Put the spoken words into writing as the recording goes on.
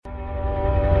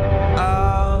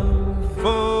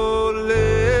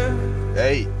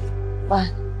What?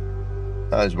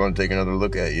 I just want to take another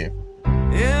look at you.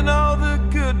 In all the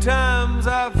good times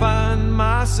I find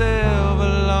myself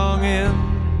longing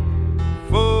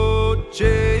for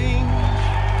change.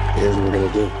 Here's what we're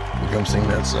gonna do. You come sing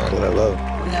that song that I love.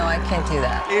 No, I can't do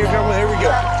that. Here we go.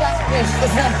 Jack, please,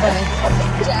 it's not funny.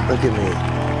 Jack. Look at me.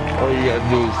 All you gotta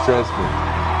do is trust me.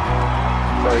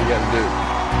 That's all you gotta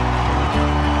do.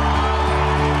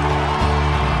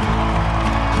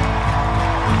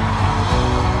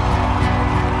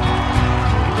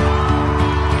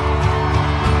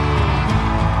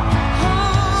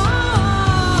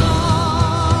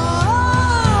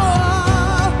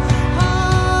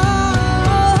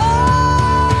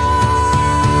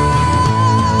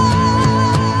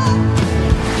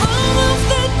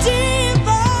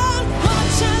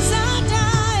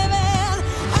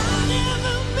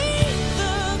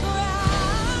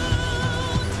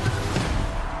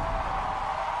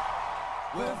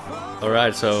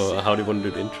 Alright, so how do you want to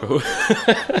do the intro?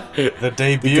 The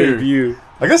debut. Debut.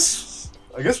 I guess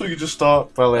we could just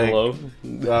start by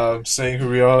Hello. saying who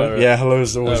we are. Alright. Yeah, hello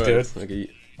is always Alright, good. Okay.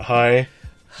 Hi,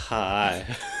 Hi.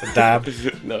 dab.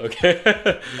 No, okay.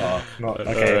 Oh, not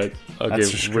okay. Alright. Okay, That's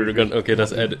just we're creepy. gonna. Okay,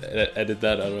 let's edit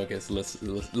that out. Okay, so let's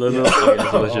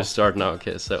just start now.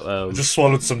 Okay, so Just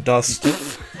swallowed some dust.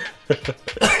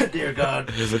 Dear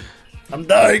God, I'm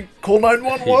dying. Call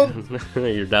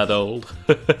 911. you're that old.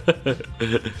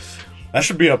 That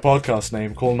should be our podcast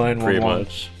name. Call 911. Pretty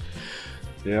much.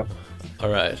 Yep.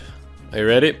 Alright. Are you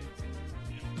ready?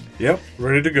 Yep.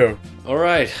 Ready to go.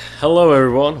 Alright. Hello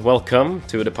everyone. Welcome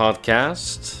to the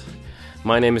podcast.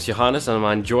 My name is Johannes and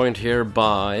I'm joined here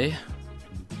by...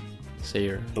 Say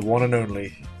your... The one and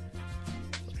only.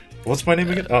 What's my name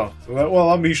again? Oh, well,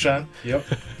 I'm Ishan. Yep.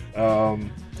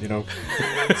 You know,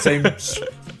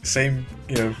 same,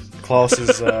 you know, class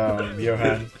as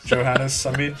Johannes.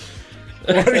 I mean,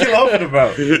 what are you laughing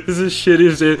about? This is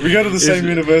shittiest... We go to the same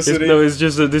university. No, it's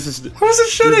just that this is... How is it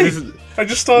shitty? I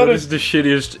just started. This is the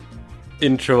shittiest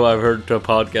intro I've heard to a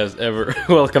podcast ever.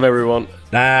 Welcome everyone.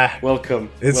 Nah.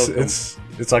 Welcome. It's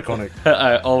iconic.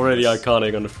 Already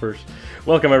iconic on the first.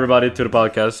 Welcome everybody to the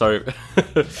podcast. Sorry.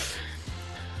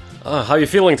 How you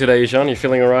feeling today, Sean? You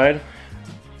feeling alright?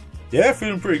 Yeah,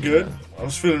 feeling pretty good. I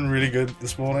was feeling really good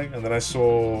this morning, and then I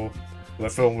saw the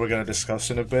film we're going to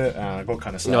discuss in a bit, and I got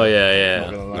kind of sad. Oh yeah.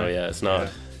 Not gonna lie. No, yeah. It's not. Yeah.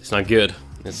 It's not good.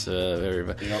 It's very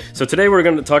bad. Yep. So today we're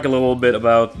going to talk a little bit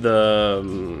about the.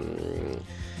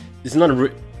 It's not.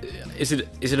 Is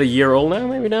it a year old now?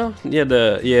 Maybe now. Yeah.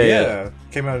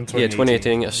 Came out in 2018. Yeah,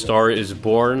 2018. A Star Is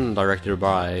Born, directed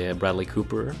by Bradley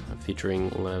Cooper, featuring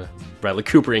Bradley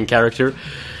Cooper in character,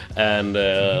 and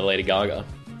Lady Gaga.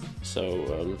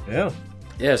 So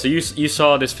yeah. So you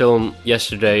saw this film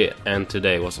yesterday and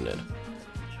today, wasn't it?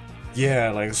 Yeah,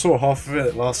 like I saw half of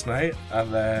it last night,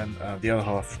 and then the other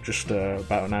half just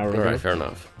about an hour ago. Alright, fair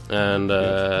enough. And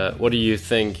what do you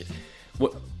think?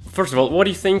 First of all, what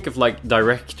do you think of like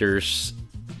directors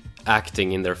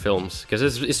acting in their films? Because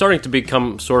it's starting to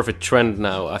become sort of a trend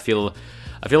now. I feel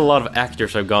a lot of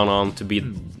actors have gone on to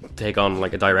take on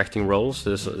like a directing roles.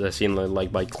 I've seen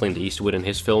like by Clint Eastwood in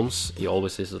his films. He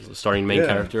always is a starring main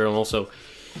character, and also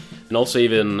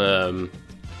even the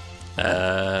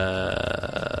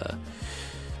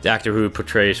actor who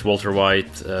portrays Walter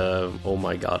White. Oh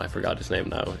my god, I forgot his name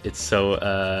now. It's so.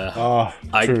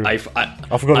 True. I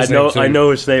forgot his name too. I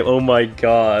know his name. Oh my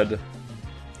god.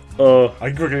 Oh. I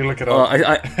can quickly look it up.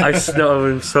 I know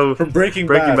him so. From Breaking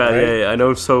Bad, right? Yeah, I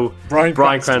know him so. Bryan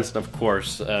Cranston, of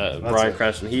course. Bryan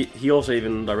Cranston. He also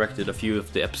even directed a few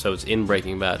of the episodes in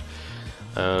Breaking Bad.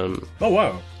 Oh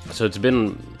wow! So it's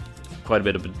been quite a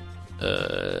bit of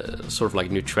a sort of like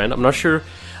new trend. I'm not sure.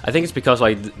 I think it's because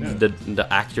like the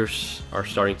actors are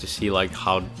starting to see like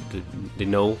how they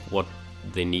know what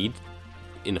they need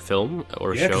in a film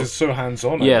or a show. Yeah, because it's so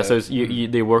hands-on. Yeah, so it's,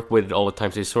 they work with it all the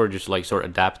time. So they sort of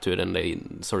adapt to it and they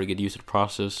sort of get used to the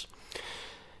process.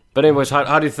 But anyways,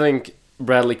 how do you think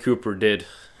Bradley Cooper did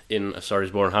in A Star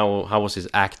Is Born? How was his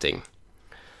acting?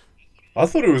 I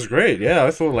thought it was great. Yeah,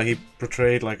 I thought like he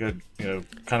portrayed like a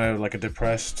kind of like a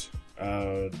depressed,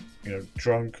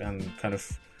 drunk and kind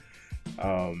of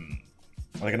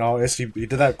like an artist. He did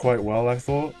that quite well, I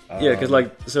thought. Yeah, because like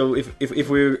so if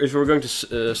we're going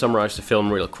to summarize the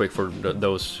film real quick for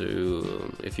those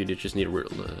who if you just need a real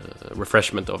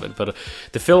refreshment of it, but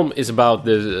the film is about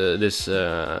this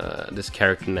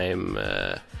character named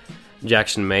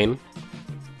Jackson Maine.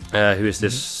 Who is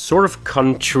this sort of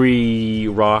country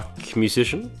rock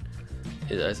musician?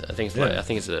 I think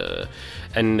it's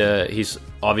and he's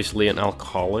obviously an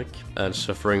alcoholic and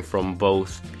suffering from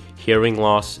both hearing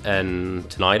loss and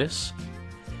tinnitus,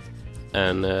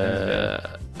 and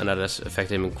and that has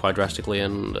affected him quite drastically.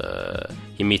 And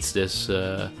he meets this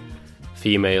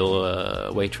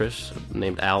female waitress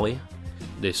named Allie.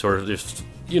 They sort of just,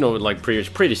 like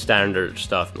pretty standard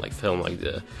stuff in like film, like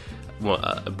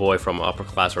a boy from upper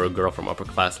class or a girl from upper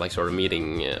class, like sort of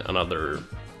meeting another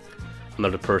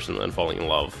person and falling in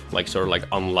love, like sort of like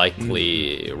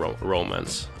unlikely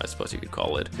romance, I suppose you could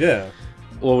call it. Yeah.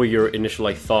 What were your initial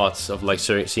like thoughts of like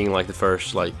seeing like the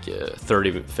first like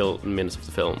 30 minutes of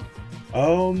the film?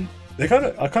 I kind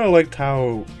of liked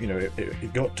how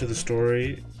it got to the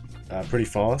story pretty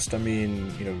fast. I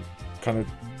mean,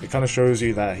 it kind of shows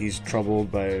you that he's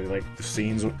troubled by like the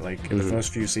scenes, like in the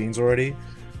first few scenes already,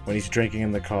 when he's drinking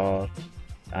in the car,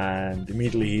 and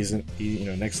immediately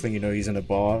next thing you know, he's in a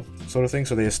bar sort of thing.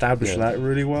 So they established that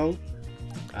really well,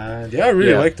 and I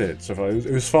really liked it so far. It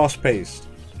was fast paced.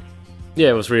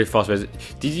 Yeah, it was really fast paced.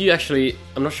 Did you actually?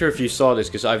 I'm not sure if you saw this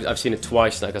because I've seen it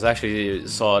twice now. Because I actually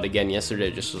saw it again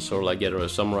yesterday just to sort of like get a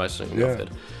summarizing of it.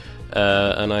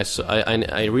 And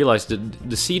I realized that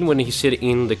the scene when he's sitting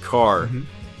in the car,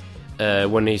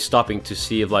 when he's stopping to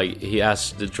see if like he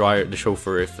asks the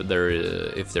chauffeur if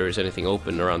there is anything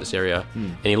open around this area,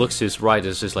 and he looks to his right.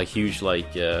 There's this like huge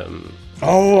like I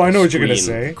know what you're gonna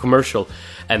say. Commercial,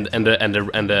 and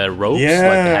the ropes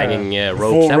like hanging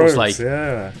ropes. That was like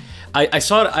I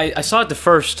saw it the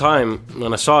first time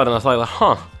when I saw it, and I thought, like,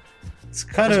 huh, it's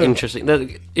kind of interesting.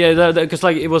 Because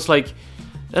like it was like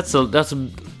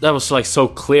that was like so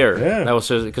clear. Yeah. That was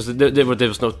because there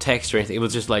was no text or anything. It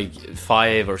was just like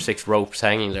 5 or 6 ropes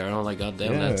hanging there, and I'm like, God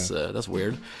damn, that's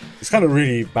weird. It's kind of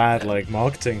really bad like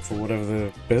marketing for whatever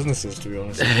the business is, to be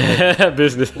honest.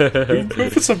 Business. Who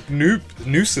puts up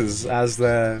nooses as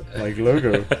their like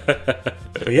logo?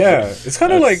 But yeah, it's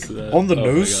kind of like on the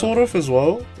nose, sort of as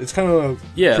well. It's kind of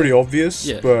pretty obvious,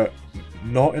 but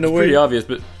not in a way. Pretty obvious,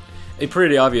 but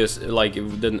pretty obvious. Like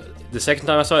the second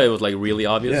time I saw it, it was like really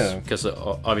obvious because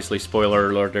obviously, spoiler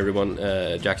alert, everyone,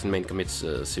 Jackson Maine commits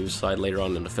suicide later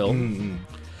on in the film,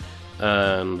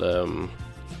 and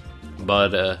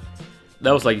but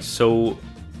that was like so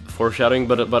foreshadowing.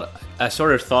 But I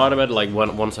sort of thought about it like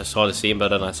once I saw the scene, but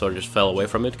then I sort of just fell away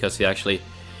from it because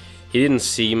he didn't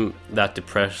seem that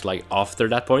depressed like after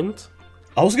that point.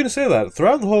 I was gonna say that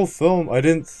throughout the whole film, I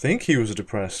didn't think he was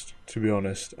depressed, to be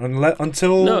honest,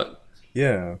 until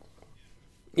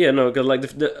because like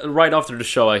right after the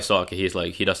show, I saw he's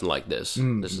like he doesn't like this.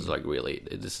 This is like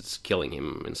this is killing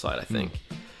him inside, I think.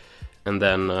 And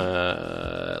then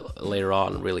later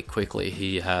on, really quickly,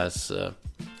 he has.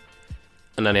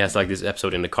 And then he has like this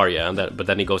episode in the car, but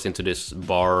then he goes into this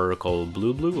bar called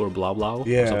Blue or Blah Blah.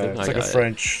 Yeah, or something. it's like a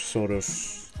French sort of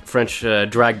French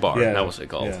drag bar. That was it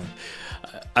called. Yeah.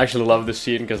 I actually love this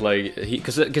scene because like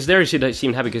because there he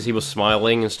seemed happy because he was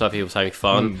smiling and stuff. He was having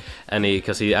fun, and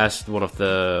because he asked one of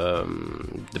the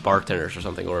bartenders or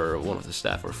something, or one of the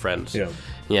staff or friends. Yeah,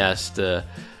 he asked.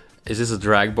 Is this a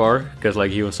drag bar? Because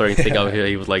like he was starting to think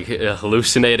he was like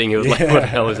hallucinating. He was like, "What the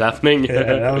hell is happening?" Yeah,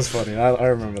 that was funny. I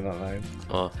remember that line.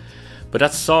 But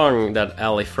that song that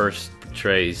Allie first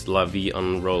portrays, "La Vie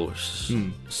en Rose,"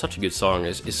 such a good song.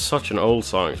 Is such an old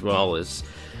song as well.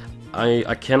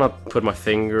 I cannot put my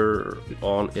finger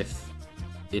on if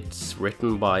it's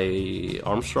written by Louis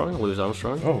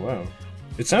Armstrong. Oh wow,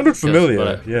 it sounded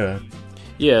familiar.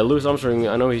 Yeah, Louis Armstrong.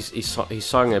 I know he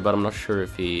sung it, but I'm not sure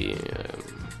if he.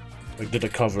 Like did a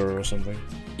cover or something.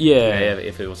 Yeah,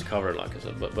 if it was a cover, like I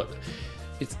said, but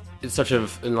it's such a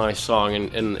nice song,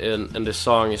 and the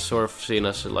song is sort of seen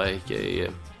as like a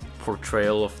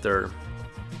portrayal of their.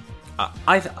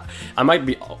 I might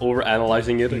be over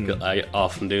analyzing it because I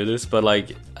often do this, but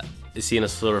like it's seen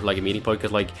as sort of like a meeting point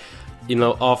because like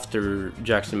after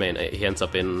Jackson Maine he ends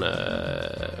up in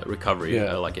recovery,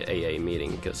 like an AA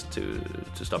meeting because to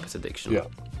stop his addiction,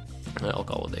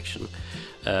 alcohol addiction.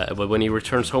 But when he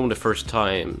returns home the first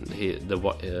time,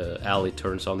 Allie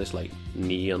turns on this like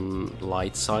neon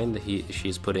light sign that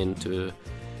she's put into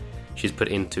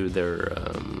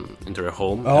their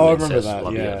home. Oh, I remember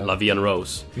that. La Vie en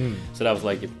Rose. So that was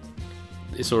like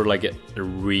it's sort of like a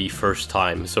first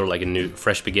time, sort of like a new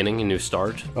fresh beginning, a new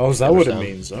start. Oh, is that what it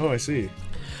means? Oh, I see.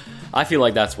 I feel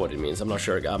like that's what it means. I'm not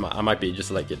sure. I might be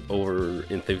just like an over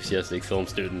enthusiastic film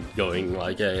student going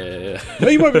like, yeah. No,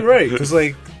 you might be right because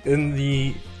like in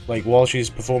the while she's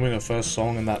performing her first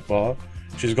song in that bar,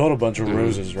 she's got a bunch of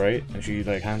roses, right? And she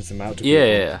like hands them out to people.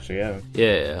 Yeah. So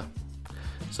yeah.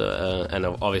 So and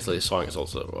obviously the song is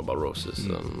also about roses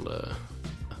and.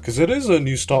 Because it is a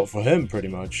new start for him, pretty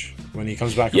much, when he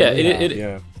comes back. That's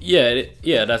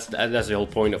the whole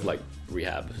point of like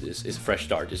rehab. It's a fresh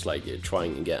start. It's like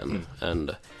trying again,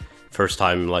 and first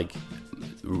time like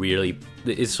really.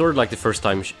 It's sort of like the first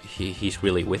time he's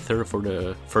really with her for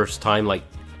the first time, like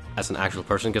as an actual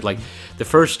person. Because like the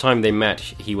first time they met,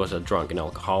 he was a drunk and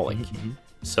alcoholic,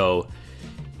 so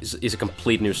it's a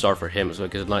complete new start for him. So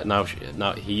because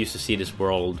now he used to see this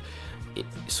world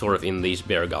sort of in these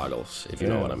bear goggles, if you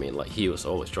know what I mean. Like he was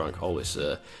always drunk, always.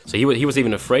 So he was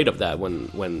even afraid of that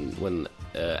when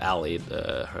Allie,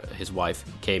 his wife,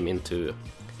 came into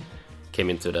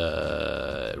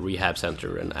the rehab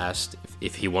center and asked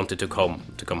if he wanted to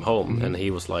come home, and he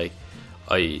was like,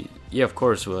 "Yeah, of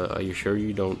course. Are you sure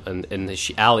you don't?" And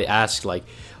Allie asked like,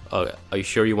 "Are you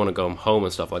sure you want to go home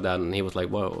and stuff like that?" And he was like,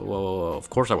 "Well, of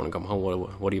course I want to come home.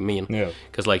 What do you mean?" Yeah.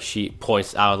 Because like she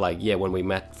points out like, "Yeah, when we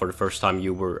met for the first time,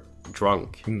 you were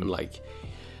drunk," and like,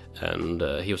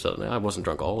 he was like, "I wasn't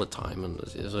drunk all the time,"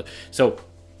 and so.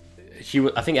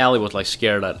 I think Allie was like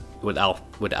scared that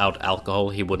without alcohol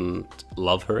he wouldn't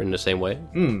love her in the same way.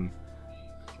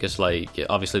 Because like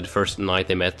obviously the first night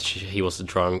they met he was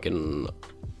drunk, and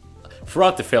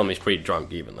throughout the film he's pretty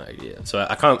drunk even. Like, yeah. So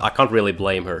I can't really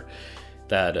blame her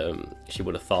that she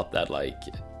would have thought that like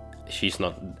she's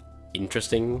not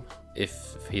interesting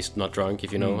if he's not drunk,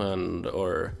 if you know, and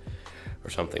or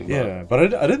something. Yeah,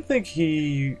 but I didn't think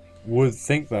he would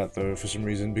think that though for some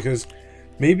reason, because.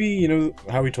 Maybe, you know,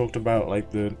 how we talked about,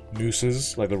 like, the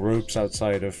nooses, like the ropes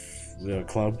outside of the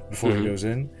club before he goes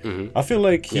in. I feel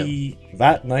like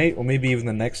that night, or maybe even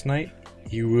the next night,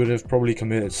 he would have probably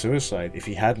committed suicide if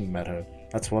he hadn't met her.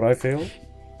 That's what I feel.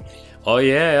 Oh,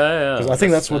 yeah. Because I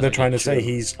think that's what they're trying to say.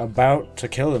 He's about to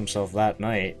kill himself that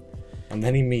night, and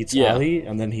then he meets Allie,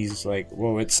 and then he's like,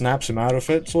 well, it snaps him out of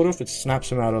it, sort of. It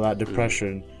snaps him out of that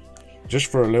depression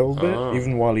just for a little bit,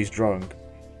 even while he's drunk.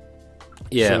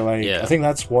 Yeah, so, like, I think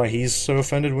that's why he's so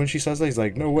offended when she says that. He's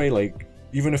like, no way, like,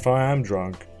 even if I am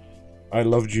drunk, I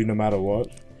loved you no matter what.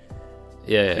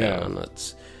 Yeah. And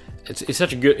it's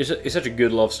such a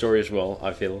good love story as well,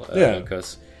 I feel.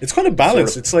 Because it's kind of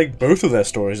balanced. It's like both of their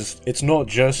stories. It's not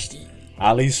just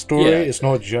Allie's story. Yeah. It's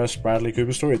not just Bradley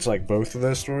Cooper's story. It's like both of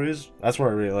their stories. That's what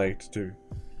I really liked too.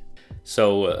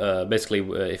 So basically,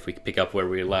 if we pick up where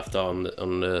we left on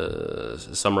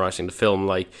summarizing the film,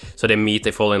 like, so they meet,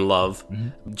 they fall in love.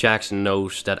 Jackson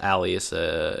knows that Allie is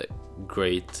a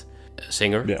great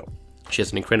singer. Yeah, she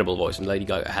has an incredible voice, and Lady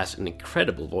Gaga has an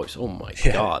incredible voice. Oh my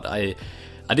god, I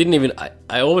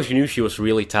always knew she was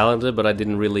really talented, but I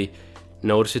didn't really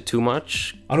notice it too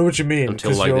much. I know what you mean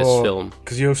until like this film,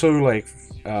 because you're so like.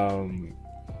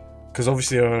 Because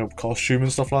obviously her costume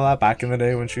and stuff like that back in the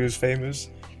day when she was famous.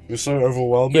 It was so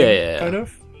overwhelming, kind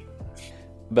of.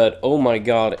 But oh my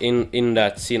god, in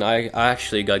that scene, I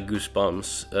actually got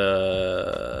goosebumps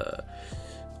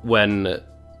when.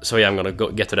 So yeah, I'm gonna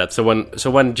get to that. So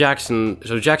when Jackson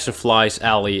flies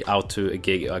Allie out to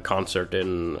a concert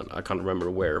in, I can't remember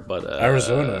where, but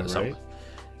Arizona, right?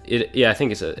 I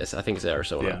think it's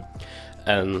Arizona,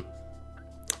 and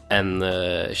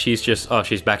she's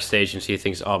she's backstage and she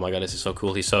thinks, oh my god, this is so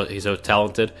cool. He's so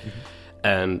talented,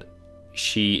 and.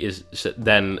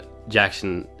 Then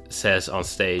Jackson says on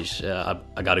stage, I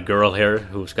got a girl here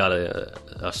who's got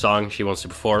a song she wants to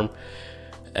perform,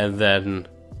 and then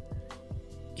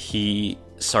he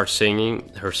starts singing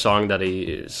her song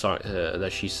that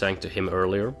she sang to him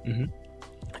earlier,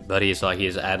 but he's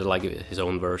added like his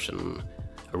own version,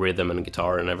 a rhythm and a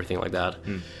guitar and everything like that.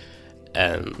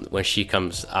 And when she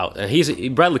comes out, and he's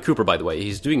Bradley Cooper, by the way,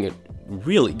 he's doing it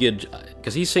really good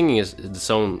because he's singing the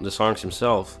songs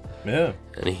himself. Yeah,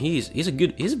 and he's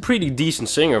a pretty decent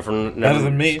singer for better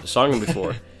than me. Sung him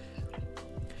before.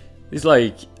 He's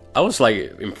like, I was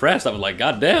like impressed. I was like,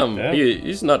 God damn,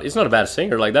 he's not a bad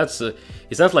singer. Like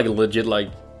he sounds like a legit like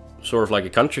sort of like a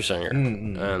country singer,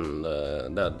 and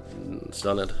that's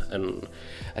done it. And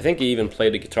I think he even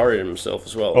played the guitar himself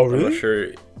as well. Oh really? I'm not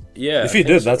sure. Yeah, if he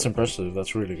did, that's impressive.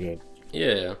 That's really good.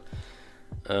 Yeah.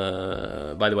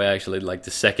 By the way, actually, like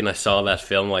the second I saw that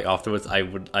film, like afterwards,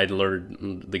 I'd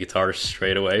learn the guitar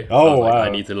straight away. Oh wow! Like, I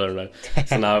need to learn that.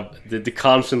 So now,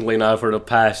 constantly now for the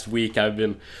past week, I've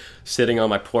been sitting on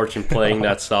my porch and playing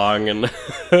that song, and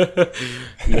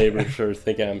neighbors sure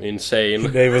think I'm insane. The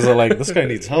neighbors are like, "This guy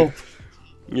needs help."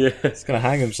 Yeah, he's gonna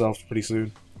hang himself pretty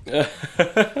soon.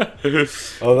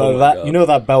 Although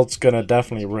that belt's gonna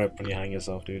definitely rip when you hang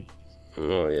yourself, dude.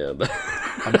 Oh yeah,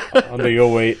 under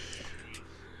your weight.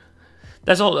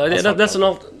 That's all. That's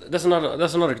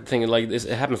another thing. Like it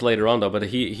happens later on, though. But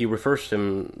he refers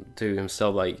to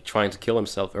himself like trying to kill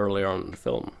himself earlier on in the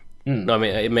film. No,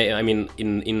 I mean,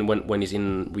 when he's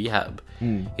in rehab,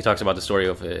 he talks about the story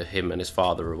of him and his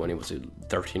father when he was a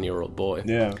 13-year-old boy.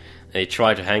 Yeah, and he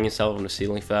tried to hang himself on the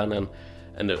ceiling fan,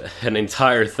 and an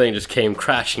entire thing just came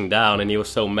crashing down, and he was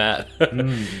so mad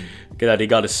that he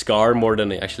got a scar more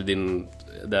than he actually didn't.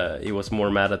 He was more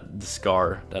mad at the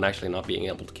scar than actually not being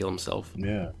able to kill himself.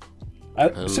 Yeah.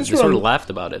 They sort of laughed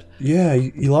about it. Yeah,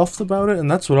 he laughed about it,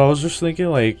 and that's what I was just thinking.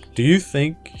 Like, do you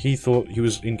think he thought he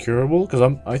was incurable? Because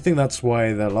I think that's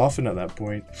why they're laughing at that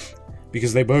point,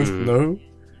 because they both know.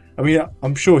 I mean,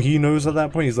 I'm sure he knows at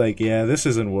that point. He's like, yeah, this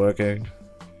isn't working,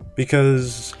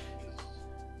 because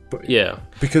of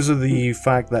the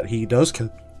fact that he does,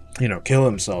 kill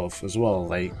himself as well.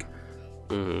 Like,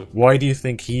 why do you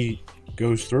think he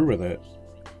goes through with it?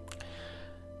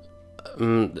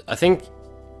 I think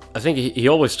he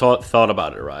always thought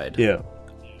about it, right? Yeah.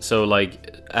 So,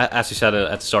 like, as you said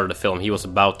at the start of the film, he was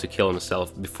about to kill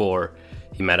himself before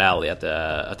he met Allie at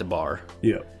the bar.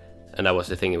 Yeah. And that was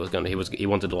the thing he was gonna. He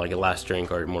wanted like a last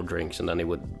drink or more drinks, and then he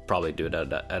would probably do it at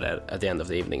the end of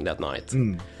the evening that night.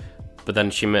 But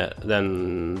then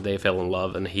then they fell in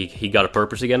love, and he got a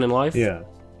purpose again in life. Yeah.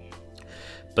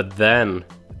 But then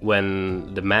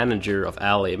when the manager of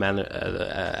Allie,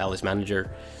 Allie's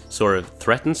manager, sort of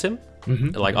threatens him.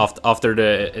 Like after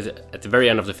at the very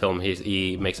end of the film,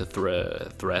 he makes a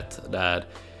threat that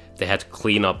they had to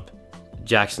clean up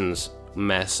Jackson's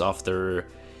mess after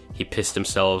he pissed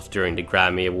himself during the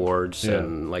Grammy Awards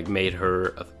and like made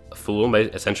her a fool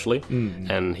essentially.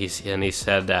 And he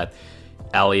said that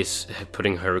Allie's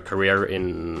putting her career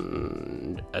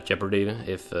at jeopardy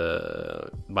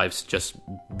by just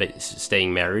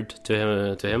staying married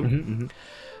to him.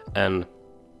 And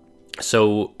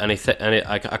so, I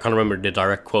can't remember the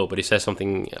direct quote, but he says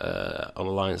something on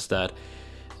the lines that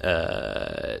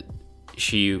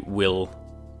she will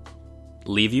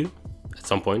leave you at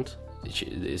some point.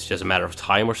 It's just a matter of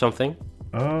time or something.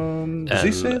 Does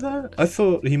he say that? I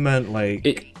thought he meant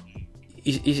like...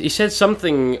 He said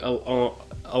something about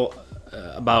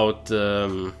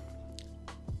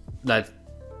that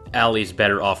Allie's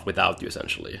better off without you,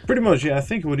 essentially. Pretty much, yeah. I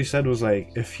think what he said was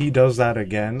like, if he does that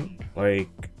again, like...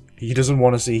 he doesn't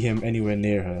want to see him anywhere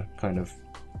near her, kind of.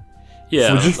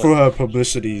 Yeah. For her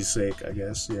publicity's sake, I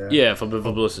guess. Yeah. Yeah, for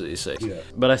publicity's sake. Yeah.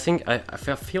 But I think I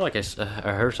feel like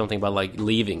I heard something about like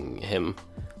leaving him,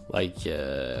 like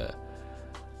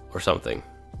or something.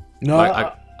 No,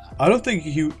 like, I don't think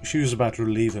she was about to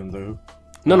leave him though.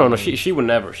 No. She would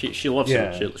never. She loves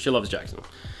him. She loves Jackson.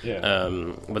 Yeah.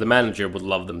 But the manager would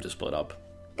love them to split up.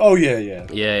 Oh yeah.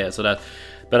 Yeah. So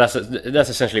that's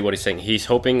essentially what he's saying. He's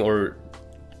hoping or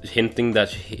hinting that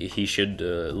he should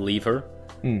leave her,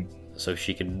 so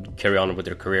she could carry on with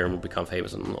her career and become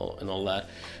famous and all that.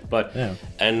 But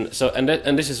and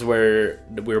this is where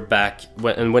we're back.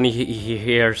 When he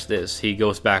hears this, he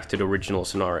goes back to the original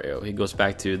scenario. He goes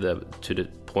back to the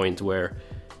point where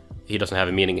he doesn't have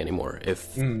a meaning anymore.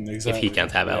 If he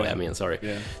can't have Allie, I mean, sorry.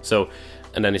 Yeah. So,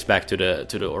 and then he's back to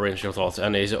the original thoughts,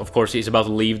 and he's about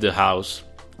to leave the house,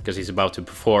 because he's about to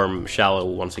perform Shallow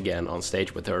once again on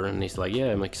stage with her, and he's like,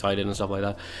 yeah, I'm excited and stuff like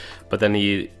that. But then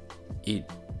he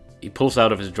pulls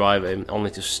out of his driveway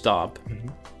only to stop.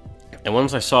 And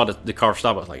once I saw the car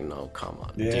stop, I was like, no, come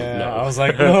on, dude, no. I was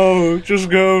like, no,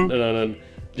 just go. No,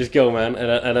 just go, man.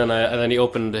 And then he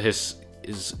opened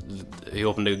he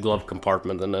opened the glove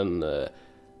compartment and then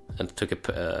and took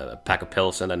a pack of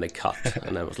pills, and then they cut.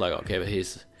 And I was like, okay, but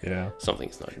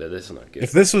something's not good. This is not good.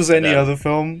 If this was any other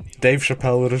film, Dave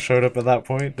Chappelle would have showed up at that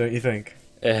point, don't you think?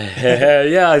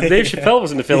 Yeah, Dave Chappelle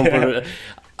was in the film.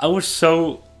 I was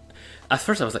so... At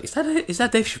first I was like, is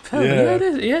that Dave Chappelle? Yeah,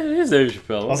 it is Dave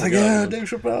Chappelle. I was like, yeah, Dave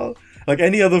Chappelle. Like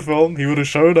any other film, he would have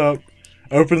showed up,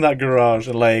 opened that garage,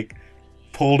 and like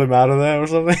pulled him out of there or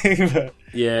something. But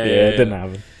it didn't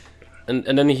happen.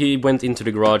 And then he went into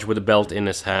the garage with a belt in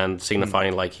his hand,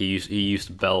 signifying like he used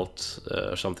a belt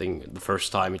or something the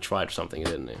first time he tried or something,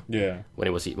 didn't he? Yeah. When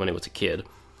he was a kid.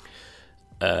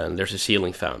 And there's a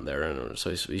ceiling fan there, and so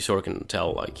you sort of can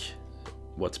tell like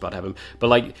what's about to happen. But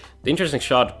like the interesting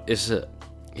shot is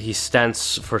he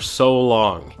stands for so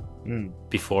long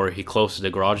before he closes the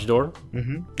garage door.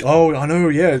 Oh, I know.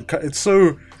 Yeah, it's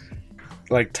so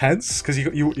like tense because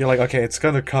you're like, okay, it's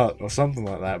gonna cut or something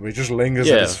like that, but it just lingers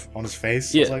on his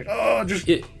face. Yeah. It's like, oh, just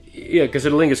because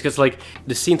it lingers, because like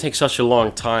the scene takes such a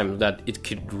long time that it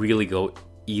could really go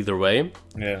either way.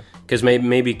 Yeah, because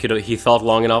maybe he thought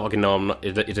long enough. Okay, no, I'm not,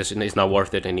 it's not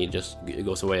worth it, and he just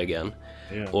goes away again.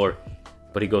 Yeah.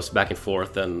 But he goes back and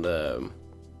forth and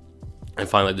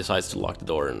finally decides to lock the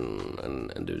door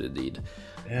and do the deed.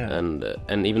 Yeah.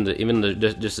 And even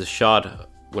just the shot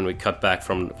when we cut back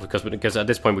from, because at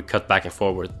this point we cut back and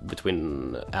forward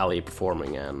between Allie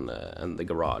performing and the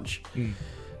garage,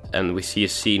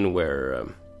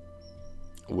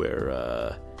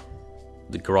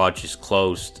 the garage is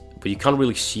closed, but you can't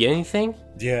really see anything.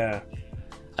 Yeah.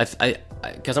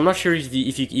 Because I'm not sure if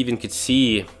you even could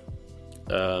see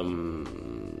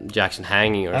Jackson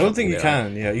hanging or I don't think you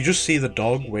can. Yeah, you just see the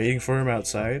dog waiting for him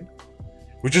outside,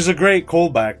 which is a great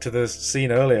callback to the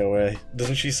scene earlier where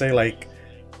doesn't she say like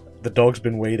the dog's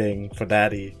been waiting for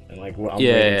daddy and like well, I'm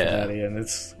waiting for daddy, and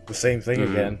it's the same thing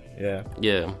again.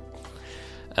 Yeah,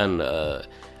 and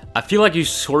I feel like you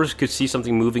sort of could see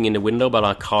something moving in the window, but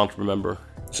I can't remember.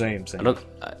 Same.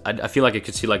 I feel like I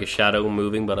could see like a shadow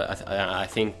moving, but I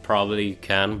think probably you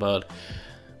can, but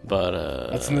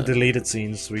that's in the deleted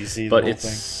scenes where you see the but whole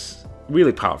it's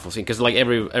really powerful scene because like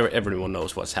everyone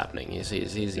knows what's happening.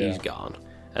 He's gone,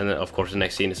 and then of course the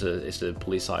next scene is the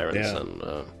police sirens and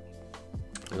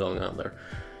going on there.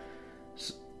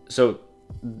 So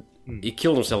he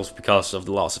killed himself because of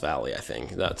the loss of Allie. I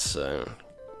think that's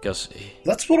because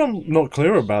that's what I'm not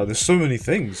clear about. There's so many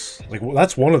things. Like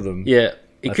that's one of them. Yeah.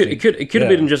 It could have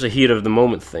been just a heat of the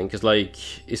moment thing, because like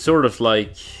it's sort of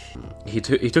like he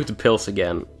took the pills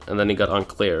again, and then he got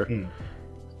unclear.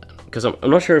 Because I'm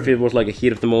not sure if it was like a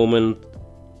heat of the moment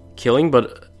killing,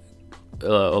 but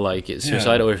or like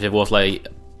suicide, or if it was like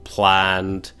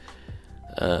planned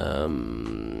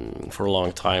for a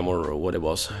long time, or what it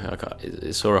was.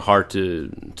 It's sort of hard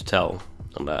to tell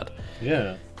on that.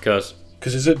 Yeah. Because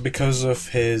is it because of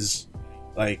his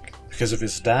because of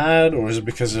his dad, or is it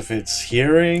because of his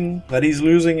hearing that he's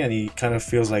losing, and he kind of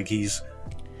feels like he's,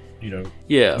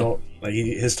 not like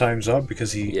his time's up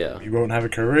because he won't have a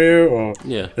career, or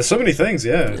there's so many things.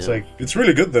 It's like it's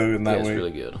really good though in that way. It's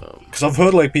really good because I've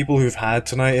heard like people who've had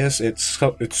tinnitus,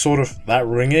 it's sort of that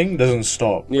ringing doesn't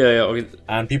stop. Okay.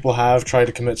 And people have tried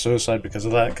to commit suicide because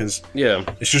of that, because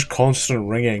it's just constant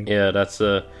ringing. That's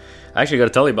I actually got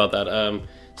to tell you about that.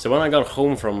 So when I got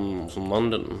home from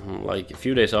London, like a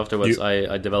few days afterwards,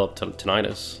 I developed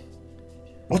tinnitus.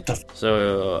 What the?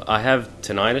 So I have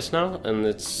tinnitus now, and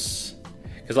it's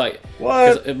because like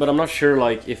what? But I'm not sure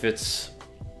like if it's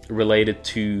related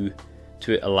to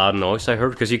a loud noise I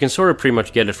heard, because you can sort of pretty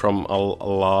much get it from a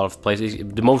lot of places.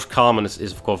 The most common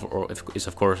is of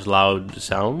course loud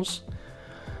sounds,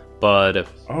 but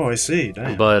oh, I see.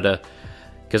 Damn. But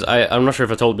because I'm not sure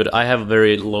if I told you, but I have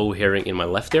very low hearing in my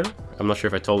left ear. I'm not sure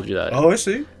if I told you that. Oh, I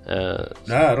see. I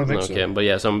don't think so. But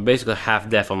yeah, so I'm basically half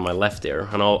deaf on my left ear,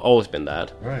 and I've always been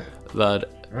that.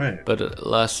 Right. But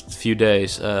last few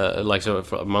days, for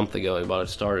a month ago, about it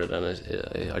started, and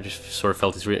I just sort of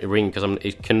felt this ring, because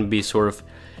it can be sort of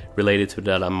related to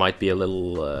that I might be a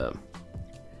little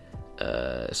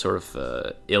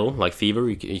ill, like fever.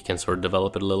 You can sort of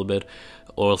develop it a little bit.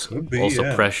 Also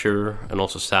pressure and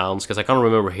also sounds, because I can't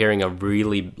remember hearing a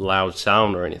really loud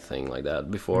sound or anything like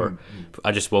that before.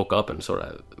 I just woke up and sort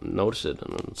of noticed it,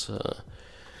 and it's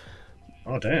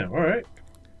oh damn! All right.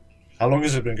 How long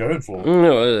has it been going for?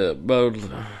 About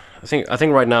I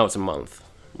think right now it's a month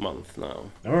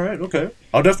now. All right, okay.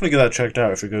 I'll definitely get that checked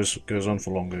out if it goes on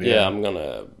for longer. Yeah, I'm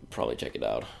gonna probably check it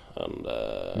out, and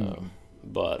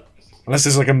but. Unless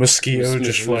there's like a mosquito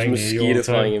just flying near you all the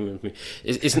time.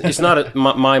 It's not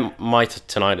my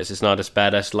tinnitus. It's not as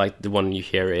bad as like the one you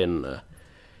hear in the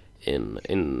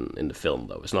film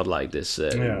though. It's not like this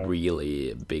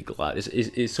really big loud.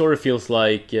 It sort of feels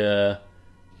like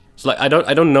it's like I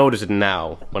don't notice it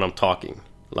now when I'm talking,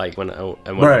 like when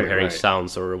I'm hearing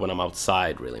sounds, or when I'm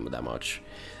outside really that much.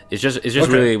 It's just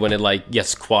really when it like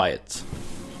gets quiet.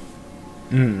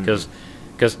 Because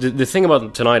the thing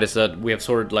about tinnitus that we have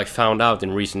sort of like found out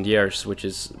in recent years, which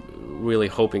is really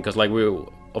hoping, because like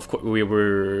we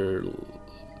were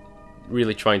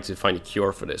really trying to find a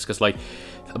cure for this, because like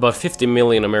about 50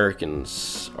 million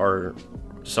Americans are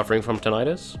suffering from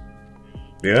tinnitus.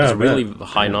 Yeah, it's a really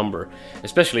high number,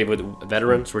 especially with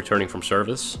veterans returning from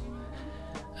service.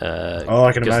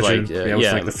 I can imagine.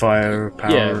 Like the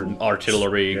firepower,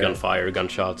 artillery, gunfire,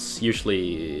 gunshots.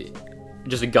 Usually,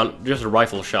 just a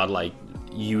rifle shot, like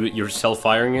you're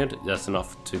self-firing it. That's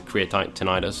enough to create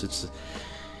tinnitus. It's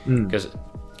because,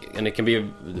 and it can be a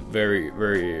very,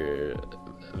 very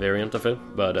variant of it.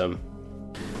 But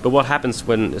what happens if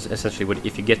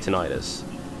you get tinnitus?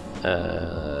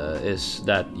 Is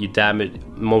that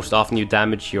most often you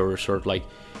damage your sort of like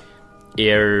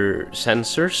air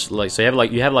sensors, like so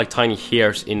you have like tiny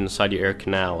hairs inside your ear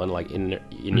canal and like in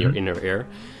your inner ear,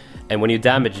 and when you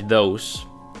damage those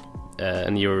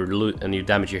and you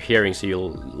damage your hearing, so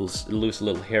you'll lose a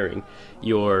little hearing,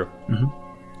 your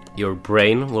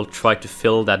brain will try to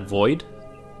fill that void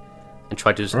and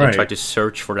try to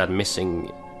search for that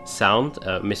missing sound,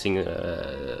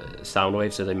 sound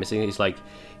waves that they're missing. It's like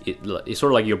it's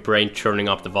sort of like your brain turning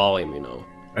up the volume,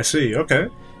 I see. Okay.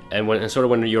 and sort of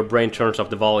when your brain turns up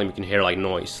the volume, you can hear like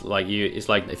noise. Like it's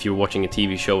like if you're watching a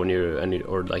TV show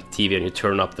or like TV and you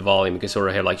turn up the volume, you can sort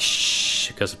of hear like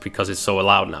shh because it's so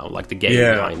loud now, like the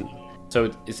game behind. So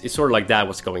it's sort of like that.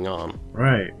 What's going on?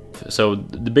 Right. So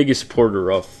the biggest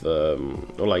supporter of,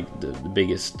 or like the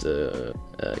biggest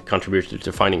contributor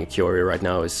to finding a cure right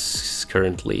now is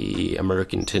currently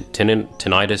American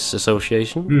Tinnitus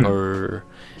Association, or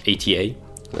ATA,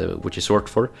 which is short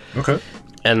for. Okay.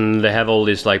 And they have all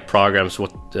these like programs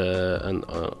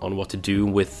on what to do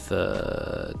with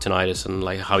tinnitus and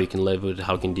like how you can live with it,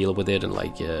 how you can deal with it, and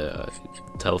like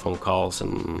telephone calls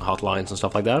and hotlines and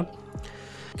stuff like that.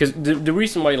 Because the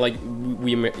reason why like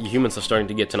we humans are starting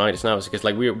to get tinnitus now is because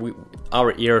like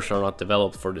our ears are not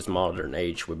developed for this modern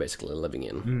age we're basically living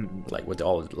in, like with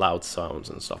all the loud sounds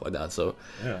and stuff like that. So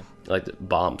like the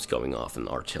bombs going off and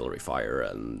artillery fire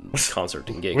and concert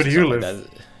and gigs. Where do you live? Like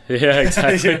that. Yeah,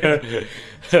 exactly.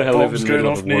 Bombs going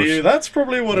off near you. That's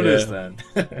probably what it is then.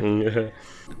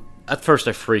 At first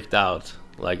I freaked out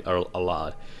like a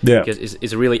lot. Yeah. Because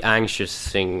it's a really anxious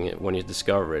thing when you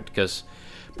discover it.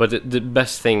 But the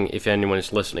best thing, if anyone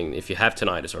is listening, if you have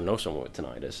tinnitus or know someone with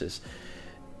tinnitus, is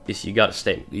you gotta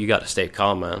stay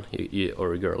calm, man. You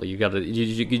or a girl, you gotta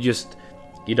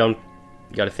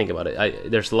think about it.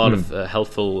 There's a lot of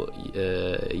helpful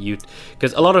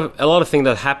because a lot of thing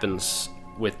that happens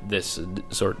with this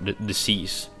sort of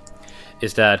disease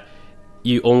is that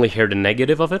you only hear the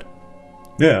negative of it.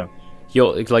 Yeah.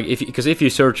 Like if you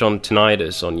search on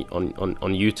tinnitus on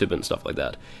YouTube and stuff like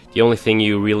that, the only thing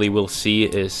you really will see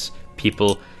is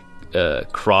people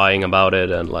crying about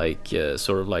it and like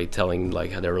sort of like telling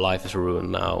like how their life is ruined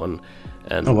now and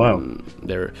oh wow.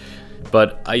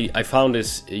 But I found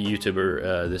this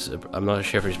YouTuber, I'm not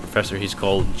sure if he's a professor. He's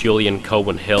called Julian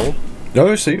Cowan Hill.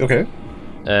 Oh, I see. Okay.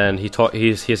 And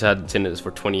he's had tinnitus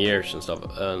for 20 years and stuff,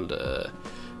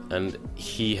 and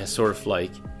he has sort of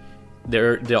like.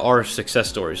 There are success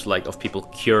stories like of people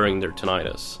curing their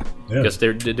tinnitus because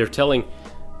they're telling,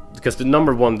 because the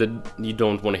number one that you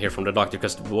don't want to hear from the doctor,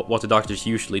 because what the doctors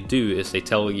usually do is they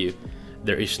tell you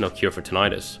there is no cure for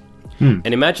tinnitus. And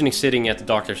imagining sitting at the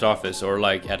doctor's office or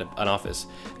like at an office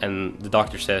and the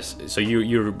doctor says, so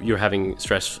you're having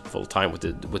stressful time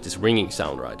with this ringing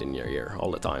sound right in your ear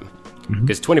all the time,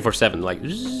 because 24/7 like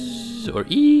zzz or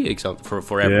example for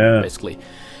forever basically.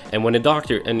 And when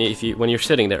when you're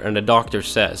sitting there and the doctor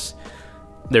says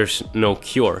there's no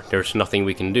cure, there's nothing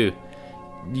we can do,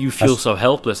 you feel so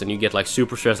helpless and you get like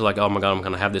super stressed, like, oh my god, I'm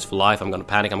gonna have this for life, I'm gonna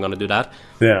panic, I'm gonna do that.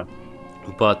 Yeah.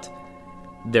 But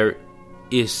there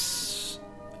is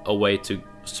a way to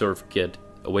sort of get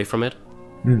away from it.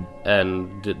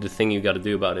 And the thing you gotta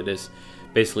do about it is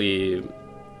basically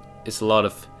it's sort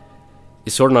of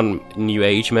not new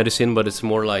age medicine, but it's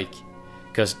more like,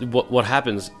 because what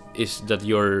happens is that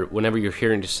whenever you're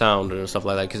hearing the sound and stuff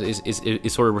like that, because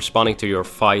it's sort of responding to your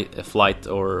flight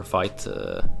or fight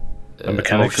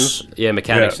mechanics. Emotions. Yeah,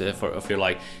 mechanics. If you're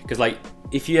like, because like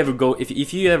if you ever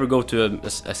go to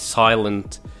a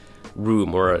silent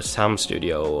room or a sound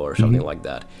studio or something like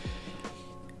that,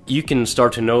 you can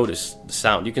start to notice the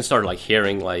sound. You can start like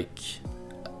hearing like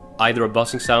either a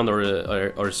buzzing sound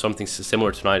or something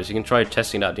similar to tinnitus. You can try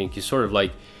testing that, and you can sort of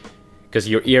like, because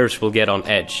your ears will get on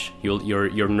edge,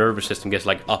 your nervous system gets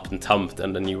like up and thumped,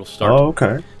 and then you will start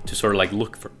to sort of like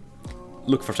look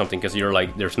for something, because you're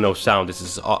like, there's no sound. This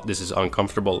is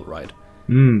uncomfortable, right?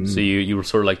 So you will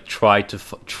sort of like try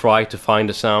to find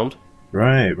a sound.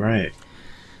 Right.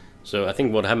 So I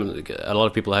think what happened, a lot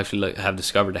of people actually like, have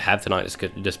discovered they have tinnitus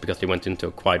just because they went into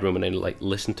a quiet room and they like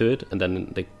listened to it, and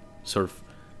then they sort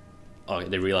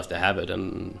of they realized they have it,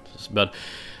 but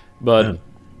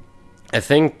I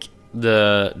think.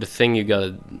 The thing you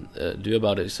gotta do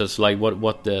about it is just like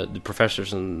what the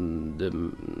professors and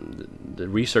the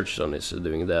researchers on this are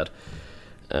doing, that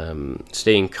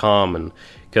staying calm, and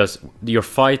because your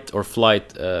fight or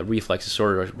flight reflex is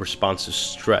sort of a response to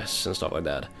stress and stuff like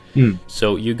that.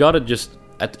 So you gotta just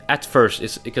at first,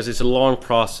 it's because it's a long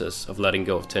process of letting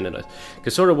go of tinnitus,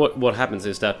 because sort of what happens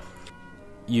is that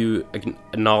you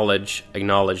acknowledge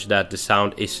that the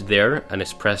sound is there and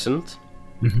it's present.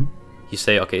 You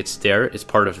say, okay, it's there, it's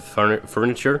part of the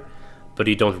furniture, but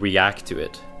you don't react to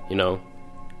it, you know?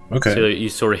 Okay. So you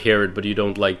sort of hear it, but you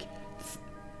don't like,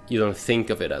 you don't think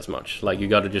of it as much. Like, you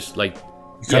gotta just like,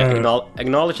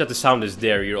 acknowledge that the sound is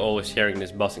there. You're always hearing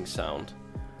this buzzing sound.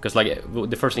 Because like,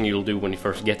 the first thing you'll do when you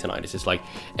first get tinnitus is like,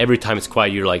 every time it's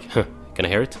quiet, you're like, huh, can I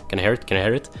hear it? Can I hear it? Can I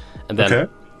hear it? And then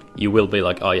you will be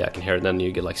like, oh yeah, I can hear it. Then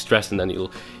you get like stressed, and then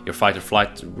your fight or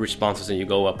flight responses, and you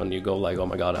go up and you go like, oh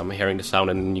my god, I'm hearing the sound,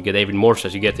 and you get even more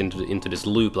stressed. You get into this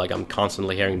loop, like I'm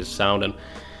constantly hearing the sound,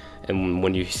 And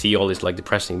when you see all these like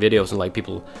depressing videos and like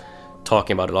people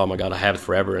talking about it, oh my god, I have it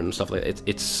forever and stuff like that,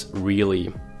 it's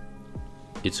really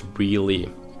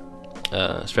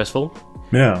stressful.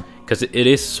 Yeah. Because it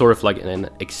is sort of like an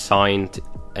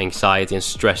anxiety and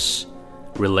stress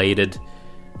related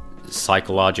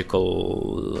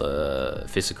psychological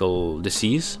physical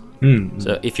disease.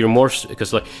 So if you're more,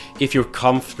 because like if you're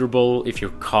comfortable, if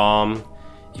you're calm,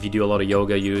 if you do a lot of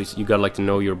yoga, you gotta like to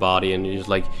know your body, and you just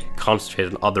like concentrate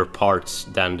on other parts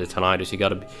than the tinnitus. You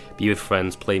gotta be with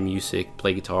friends, play music,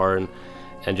 play guitar,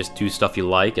 and just do stuff you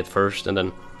like at first, and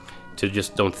then to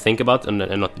just don't think about and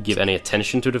not give any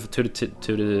attention to the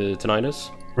tinnitus.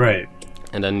 Right.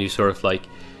 And then you sort of like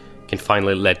can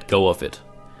finally let go of it.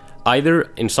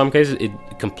 Either in some cases it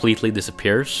completely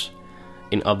disappears,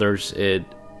 in others it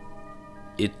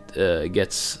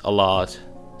gets a lot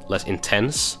less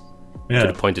intense, to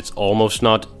the point it's almost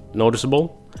not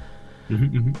noticeable.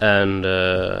 And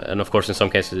of course in some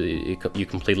cases you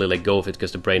completely let go of it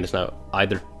because the brain is now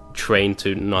either trained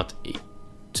to not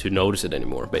to notice it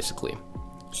anymore, basically.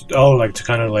 Oh, like to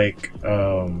kind of like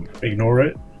ignore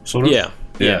it, sort of. Yeah.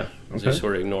 Okay. Just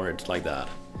sort of ignore it like that.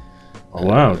 Oh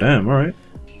wow, damn. All right.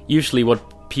 Usually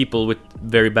what people with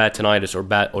very bad tinnitus or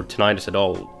tinnitus at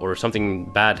all, or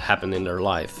something bad happened in their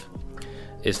life,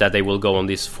 is that they will go on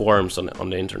these forums on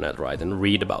the internet, right, and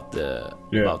read about the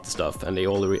stuff, and they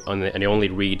only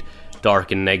read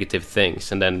dark and negative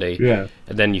things, and then and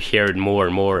then you hear it more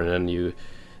and more, and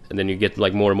then you get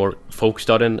like more and more focused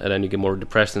on it, and then you get more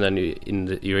depressed, and then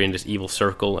you're in this evil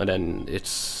circle, and then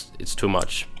it's too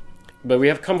much. But we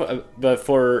have come. But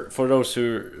for those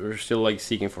who are still like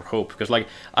seeking for hope, because like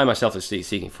I myself is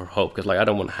seeking for hope, because like I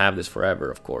don't want to have this forever,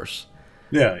 of course.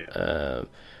 Yeah.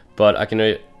 But I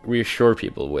can reassure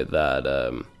people with that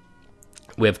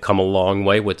we have come a long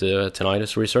way with the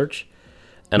tinnitus research,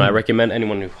 and I recommend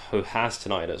anyone who has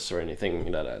tinnitus or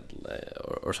anything that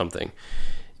or something,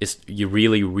 is you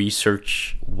really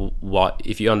research what,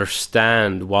 if you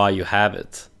understand why you have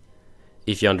it.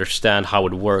 If you understand how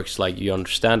it works, like you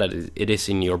understand that it is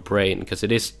in your brain, because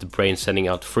it is the brain sending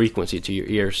out frequency to your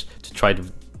ears to try to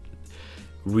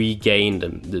regain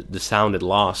the sound it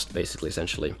lost, basically,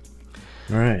 essentially.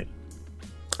 Right.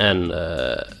 And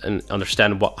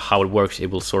understand how it works, it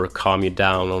will sort of calm you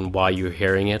down on why you're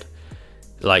hearing it.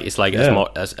 Like it's like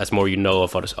as more you know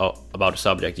about a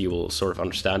subject, you will sort of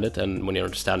understand it, and when you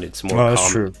understand it, it's more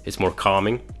it's more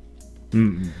calming.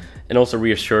 And also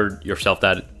reassure yourself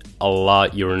that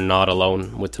you're not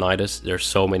alone with tinnitus. There's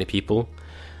so many people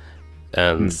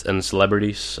and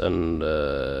celebrities, and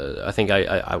I think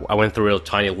I went through a real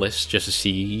tiny list just to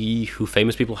see who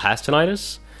famous people has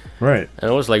tinnitus. Right. And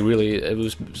it was like it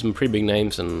was some pretty big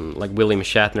names, and like William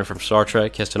Shatner from Star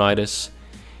Trek has tinnitus.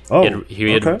 Oh, he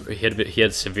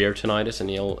had severe tinnitus, and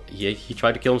he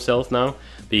tried to kill himself now.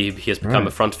 But he has become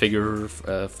a front figure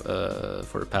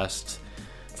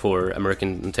for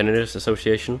American Tinnitus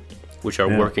Association, which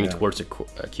are working towards a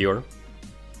cure.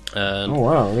 And, oh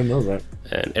wow, I didn't know that.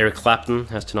 And Eric Clapton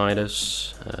has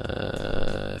tinnitus.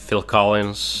 Phil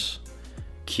Collins,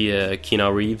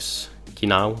 Keanu Reeves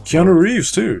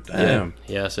too. Damn.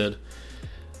 Yeah, has it.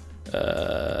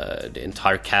 The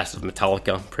entire cast of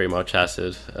Metallica pretty much has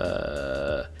it.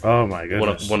 Oh my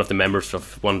goodness. One of the members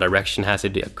of One Direction has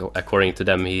it. According to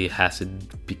them, he has it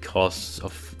because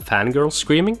of fangirls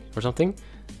screaming or something.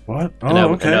 What?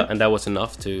 And that was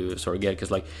enough to sort of get,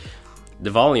 because like the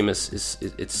volume is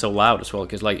so loud as well,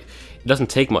 because like it doesn't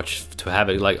take much to have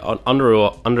it. Like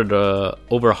under the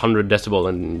over 100 decibel,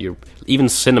 and even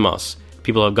cinemas,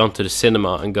 people have gone to the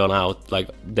cinema and gone out, like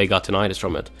they got tinnitus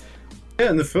from it.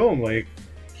 Yeah, in the film, like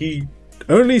he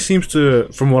only seems to,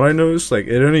 from what I noticed, like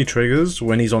it only triggers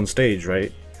when he's on stage,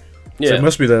 right? Yeah. So it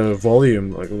must be the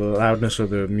volume, like the loudness of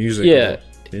the music. Yeah.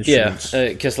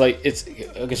 Because like it's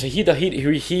okay. So he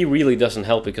really doesn't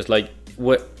help, because like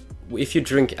if you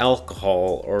drink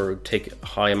alcohol or take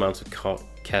high amounts of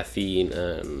caffeine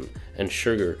and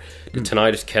sugar, the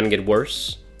tinnitus can get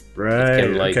worse. Right.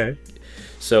 Okay.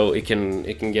 So it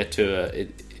can get to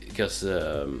because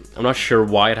I'm not sure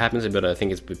why it happens, but I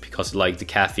think it's because like the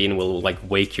caffeine will like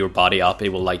wake your body up. It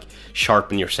will like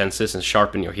sharpen your senses and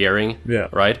sharpen your hearing. Yeah.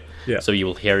 Right. Yeah. So you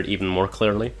will hear it even more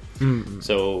clearly.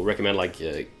 So recommend like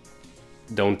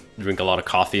don't drink a lot of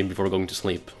coffee before going to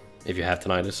sleep if you have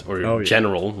tinnitus, or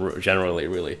generally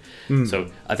really. So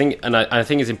I think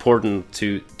it's important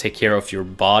to take care of your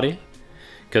body,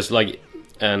 because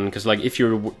if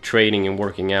you're training and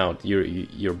working out,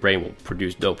 your brain will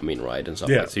produce dopamine, right, and stuff.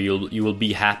 Yeah. Like that. So you will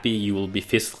be happy. You will be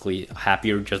physically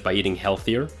happier just by eating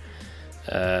healthier.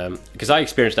 because I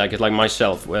experienced that. Because like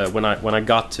myself, when I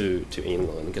got to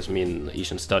England, because me and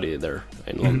Ishan studied there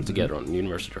in London together on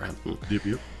University of Hampton.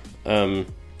 Yep.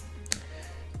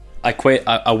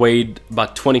 I weighed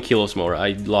about 20 kilos more.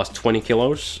 I lost 20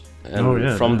 kilos,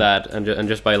 and from that, and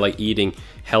just by like eating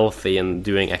healthy and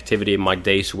doing activity, my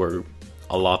days were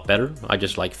a lot better. I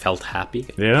just like felt happy.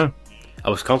 Yeah. I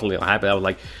was constantly happy. I was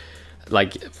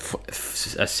like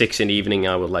at 6 in the evening.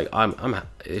 I was like,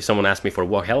 if someone asked me for a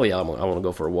walk, hell yeah, I want to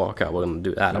go for a walk. I want to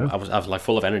do that. Yeah. I was like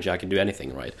full of energy. I could do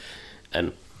anything, right?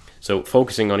 And so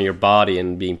focusing on your body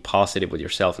and being positive with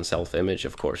yourself and self-image,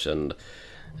 of course, and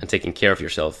taking care of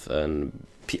yourself. And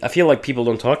I feel like people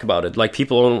don't talk about it. Like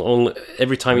people only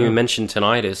every time you mention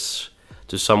tinnitus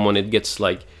to someone, it gets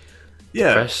like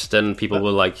depressed, and people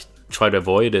will like try to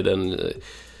avoid it, and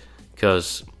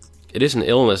because it is an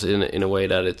illness in a way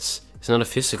that it's not a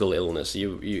physical illness.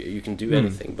 You can do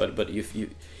anything, but if you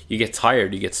get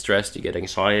tired, you get stressed, you get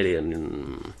anxiety,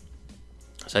 and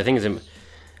so I think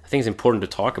it's important to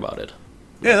talk about it.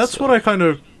 Yeah, that's what I kind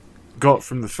of got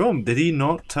from the film. Did he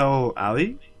not tell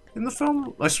Ali in the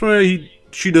film? I swear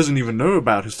she doesn't even know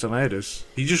about his tinnitus.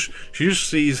 She just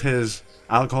sees his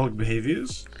alcoholic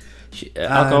behaviors.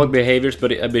 Alcoholic behaviors,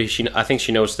 but I think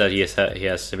she knows that he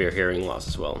has severe hearing loss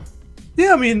as well.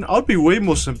 Yeah, I mean, I'd be way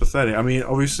more sympathetic. I mean,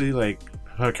 obviously, like,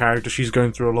 her character, she's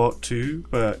going through a lot too,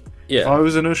 but if I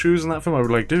was in her shoes in that film, I would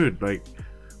be like, dude, like,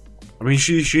 I mean,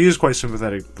 she is quite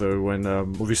sympathetic, though, when,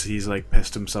 obviously, he's, like,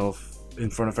 pissed himself in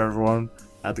front of everyone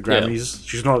at the Grammys. Yeah.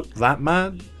 She's not that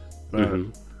mad, but...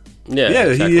 Yeah,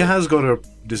 exactly. He has got a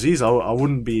disease. I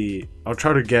wouldn't be... I'll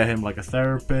try to get him, like, a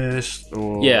therapist,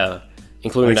 or... Yeah,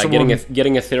 including like that.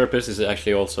 Getting a therapist is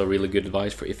actually also really good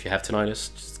advice for if you have tinnitus,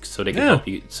 so they can help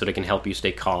you. So they can help you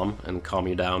stay calm and calm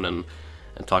you down and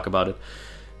talk about it.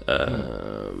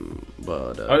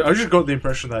 But I just got the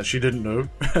impression that she didn't know.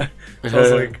 So I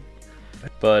was like,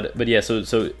 but yeah.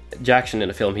 So Jackson in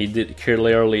the film, he did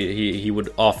clearly he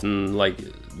would often like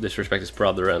disrespect his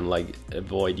brother and like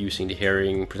avoid using the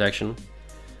hearing protection.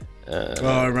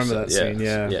 I remember that scene.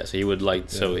 Yeah. So he would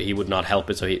so he would not help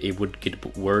it. So it would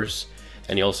get worse.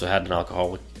 And he also had an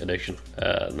alcoholic addiction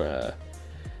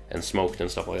and smoked and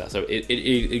stuff like that. So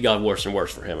it got worse and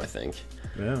worse for him, I think.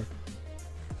 Yeah.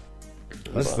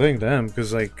 That's the thing, damn.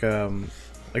 Because, like, I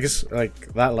guess,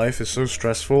 like, that life is so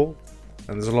stressful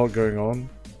and there's a lot going on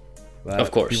that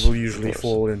of course, people usually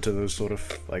fall into those sort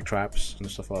of, like, traps and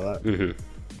stuff like that.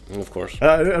 Mm-hmm. Of course.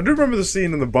 I do remember the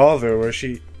scene in the bar, though, where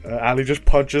Ali just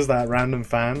punches that random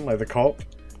fan, like the cop.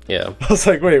 Yeah. I was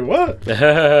like, wait, what?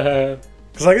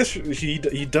 Because I guess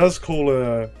he does call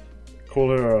her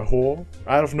a whore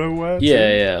out of nowhere.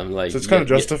 Yeah. Like, so it's kind of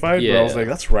justified, but I was like,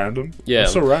 that's random. Yeah,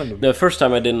 that's so random. The first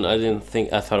time I didn't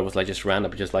think. I thought it was like just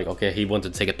random, just like, okay, he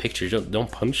wanted to take a picture. Don't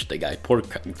punch the guy, poor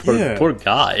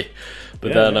guy.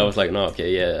 But then I was like, no,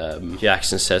 okay,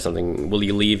 Jackson says something. Will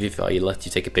you leave if I let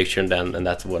you take a picture? And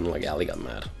that's when like Ali got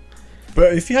mad.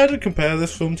 But if you had to compare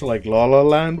this film to like La La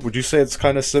Land, would you say it's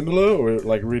kind of similar or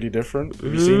like really different?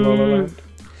 Have you seen La La Land?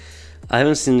 I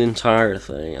haven't seen the entire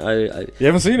thing. You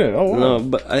haven't seen it? Oh, wow. No,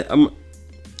 but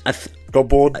I got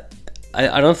bored.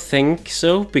 I don't think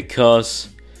so because.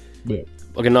 Yeah.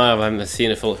 Okay, now I haven't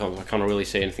seen a full film. I can't really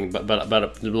say anything. But La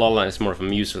La Land is more of a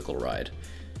musical ride.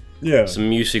 Yeah. So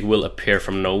music will appear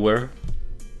from nowhere,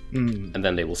 and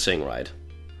then they will sing, right?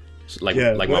 So like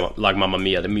Mamma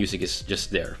Mia, the music is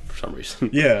just there for some reason.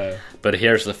 Yeah. But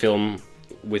here's the film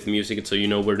with music, so you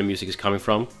know where the music is coming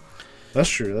from. That's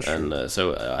true. And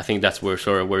so I think that's where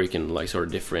you can like sort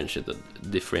of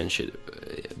differentiate.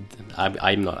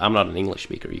 I'm not an English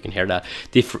speaker. You can hear that.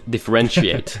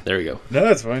 Differentiate. There you go. No,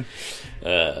 that's fine.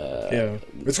 Yeah,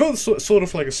 it's got sort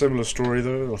of like a similar story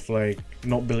though, of like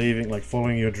not believing, like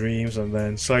following your dreams, and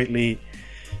then slightly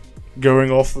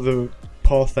going off the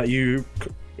path that you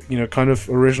kind of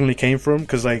originally came from.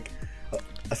 Because like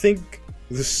I think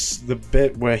the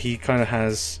bit where he kind of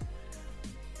has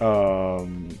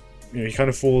he kind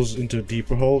of falls into a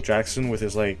deeper hole, Jackson, with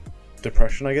his like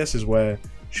depression, I guess, is where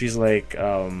she's like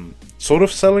sort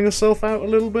of selling herself out a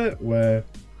little bit, where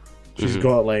she's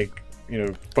got like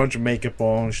a bunch of makeup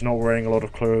on, she's not wearing a lot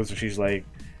of clothes, and she's like,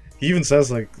 he even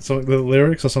says like the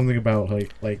lyrics are something about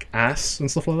like ass and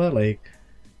stuff like that, like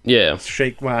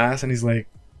shake my ass, and he's like,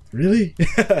 really?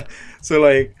 So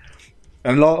like,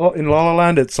 and in La La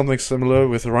Land it's something similar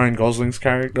with Ryan Gosling's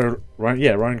character,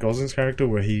 Ryan Gosling's character,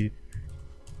 where he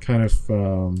kind of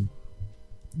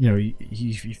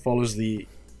he follows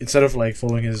instead of like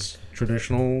following his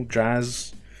traditional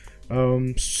jazz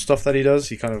stuff that he does,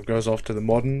 he kind of goes off to the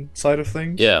modern side of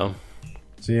things. Yeah.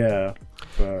 So yeah.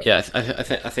 But yeah,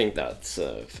 I think that's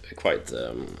quite.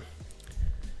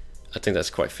 I think that's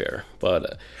quite fair.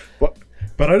 But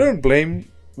But I don't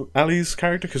blame Ali's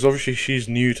character, because obviously she's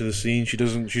new to the scene.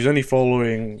 She's only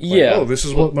following. Like, Yeah. Oh, this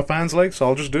is what my fans like, so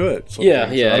I'll just do it. sort of Yeah,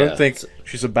 thing. yeah, So I don't yeah. think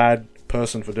she's a bad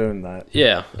person for doing that.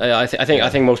 yeah, I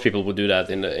think most people would do that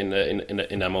in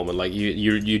that moment. Like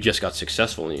you just got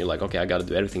successful, and you're like, okay, I got to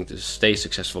do everything to stay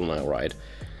successful now, right?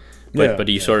 But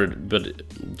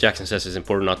Jackson says it's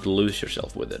important not to lose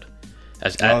yourself with it.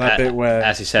 That bit where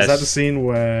as he says, is that the scene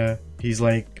where he's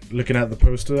like looking at the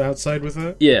poster outside with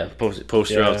her? yeah,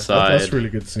 poster outside. That's a really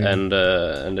good scene. And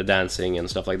the dancing and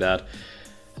stuff like that.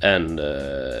 And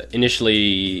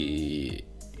initially,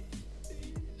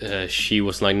 she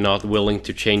was like not willing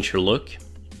to change her look,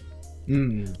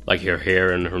 like her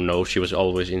hair and her nose. She was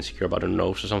always insecure about her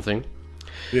nose or something.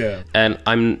 Yeah. And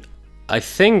I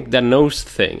think that nose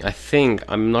thing.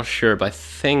 I'm not sure, but I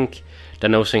think that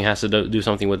nose thing has to do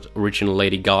something with original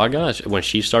Lady Gaga when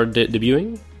she started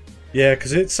debuting. Yeah,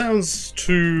 because it sounds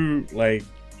too like.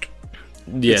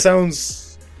 Yeah. It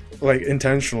sounds like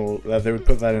intentional that they would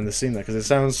put that in the scene there, because it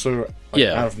sounds so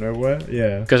out of nowhere.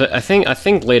 Yeah. Because I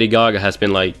think Lady Gaga has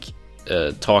been like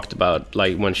talked about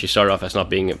like when she started off as not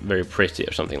being very pretty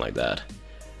or something like that.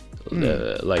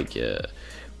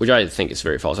 Which I think is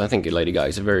very false. I think Lady Gaga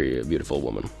is a very beautiful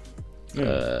woman.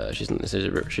 She's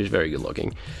very good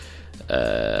looking.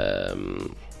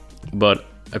 But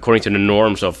according to the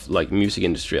norms of like music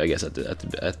industry, I guess at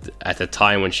the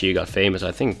time when she got famous,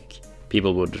 I think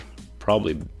people would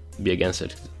probably be against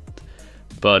it.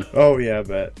 But oh yeah, I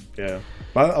bet. Yeah.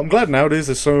 But I'm glad nowadays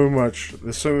there's so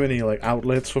many like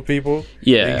outlets for people.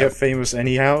 Yeah. You can get famous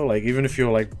anyhow. Like even if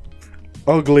you're like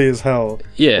ugly as hell.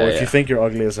 Yeah. Or if you think you're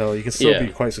ugly as hell, you can still Yeah.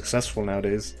 be quite successful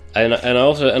nowadays. And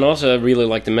also I really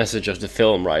like the message of the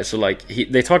film, right? So like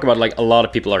they talk about like a lot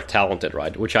of people are talented,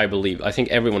 right? Which I believe. I think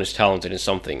everyone is talented in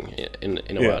something in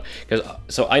a way. Because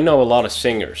so I know a lot of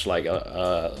singers, like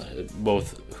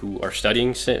both who are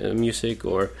studying music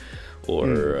or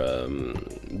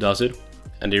does it,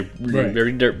 and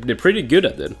they're pretty good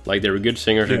at it. Like they're good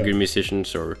singers or good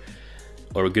musicians or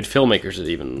good filmmakers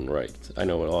even, right? I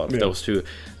know a lot of those too,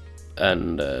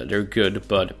 and they're good.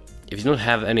 But if you don't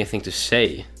have anything to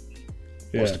say,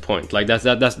 what's the point? Like that's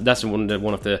one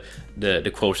of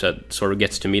the quotes that sort of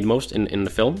gets to me the most in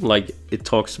the film. Like it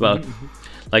talks about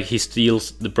like he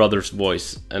steals the brother's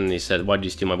voice, and he said, "Why did you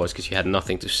steal my voice? Because you had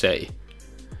nothing to say."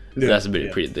 That's a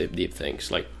pretty deep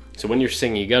things. Like so when you're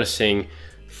singing, you gotta sing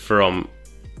from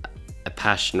a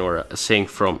passion or sing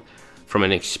from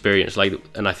an experience. Like,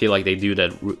 and I feel like they do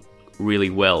that really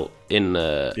well in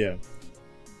this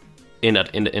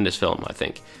film. I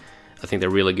think they're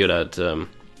really good at.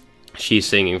 She's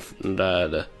singing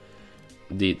that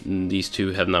these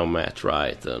two have now met,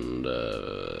 right? And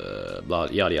blah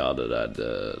yada yada. That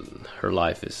her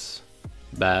life is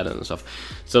bad and stuff.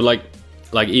 So like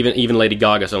even Lady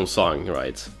Gaga's own song,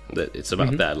 right? That it's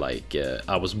about that. Like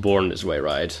I was born this way,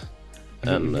 right?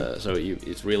 And so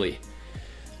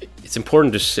it's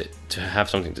important to have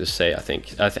something to say. I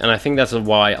think, and I think that's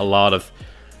why a lot of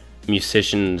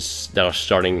musicians that are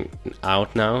starting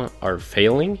out now are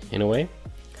failing in a way.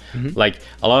 Like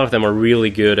a lot of them are really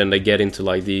good, and they get into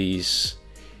like these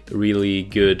really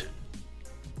good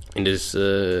in this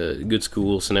good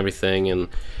schools and everything, and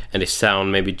they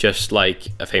sound maybe just like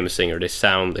a famous singer. They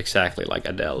sound exactly like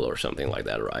Adele or something like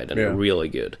that, right? And they're really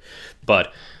good,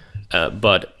 but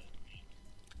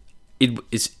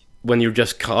it's when you're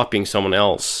just copying someone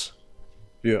else,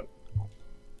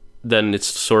 then it's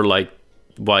sort of like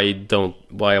why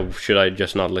should I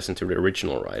just not listen to the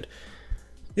original, right?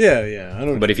 Yeah, I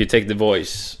know. But if you take the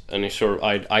voice and you sort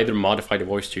of either modify the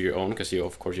voice to your own, because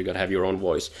you gotta have your own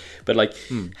voice, but like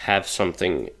have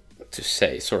something to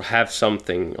say, sort of have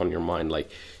something on your mind,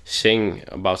 like sing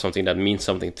about something that means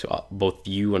something to both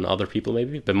you and other people,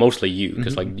 maybe, but mostly you,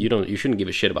 because like you shouldn't give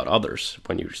a shit about others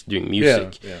when you're doing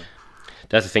music. Yeah.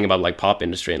 That's the thing about like pop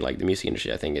industry and like the music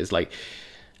industry. I think is like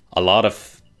a lot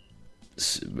of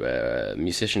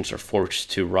musicians are forced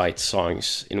to write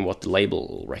songs in what the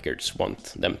label records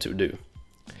want them to do.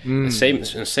 Same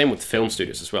with film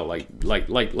studios as well. Like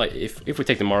if we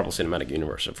take the Marvel Cinematic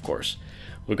Universe, of course,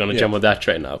 we're gonna jump on that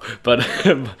train now. But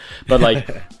like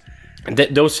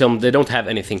those films, they don't have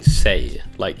anything to say.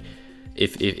 Like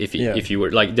if you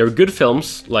were like they're good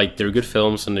films,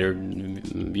 and they're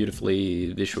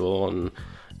beautifully visual and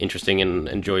interesting and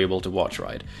enjoyable to watch,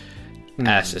 right?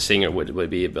 As a singer would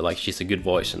be, but like she's a good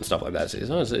voice and stuff like that.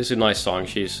 It's a nice song.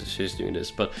 She's doing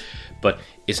this, but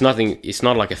it's nothing. It's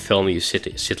not like a film you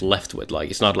sit left with.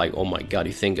 Like it's not like, oh my god,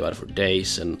 you think about it for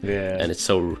days and it's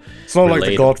so. It's not like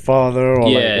The Godfather or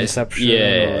like Inception.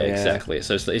 Exactly.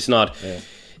 So it's not.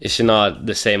 it's not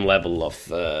the same level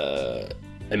of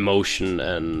emotion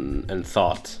and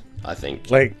thought. I think.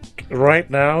 Like right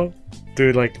now,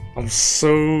 dude, like I'm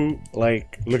so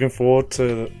like looking forward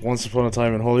to Once Upon a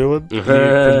Time in Hollywood, the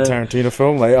Quentin Tarantino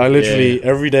film. Like I literally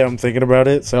every day I'm thinking about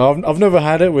it. So I've never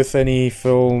had it with any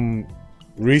film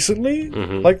recently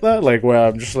like that, like where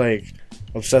I'm just like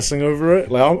obsessing over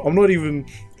it. Like I'm not even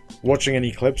watching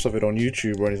any clips of it on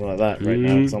YouTube or anything like that right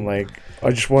now. Because I'm like, I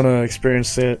just want to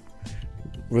experience it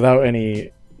without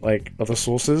any like other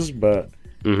sources. But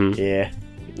yeah.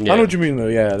 I know what you mean though.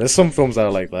 Yeah, there's some films that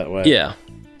are like that. Where yeah.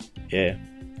 You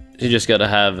just gotta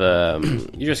have a.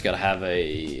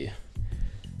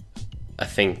 I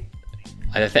think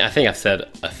I've said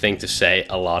a thing to say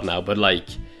a lot now, but like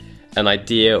an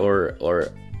idea or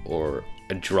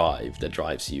a drive that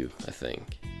drives you. I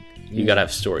think you gotta have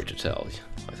a story to tell.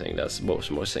 I think that's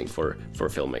most thing for a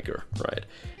filmmaker, right?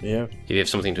 Yeah. If you have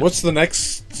something to. What's the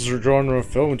next genre of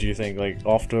film? Do you think like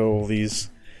after all these?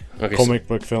 Comic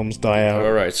book films die out.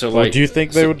 All right, so like, do you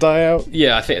think they would die out?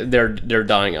 Yeah, I think they're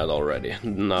dying out already.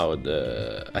 Now,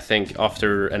 I think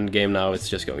after Endgame, now it's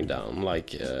just going down.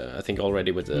 Like I think already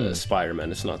with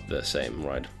Spider-Man, it's not the same,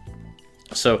 right?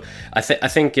 So I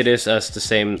think it is as the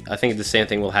same. I think the same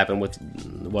thing will happen with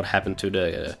what happened to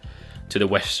the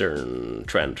Western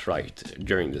trend, right?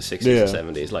 During the 60s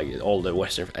and 70s, like all the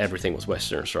Western, everything was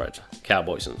Westerns, right?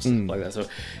 Cowboys and stuff like that. So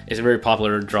it's a very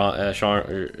popular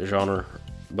genre.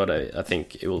 But I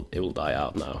think it will die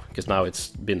out now because now it's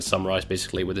been summarized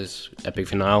basically with this epic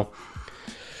finale,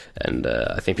 and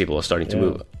I think people are starting to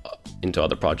move into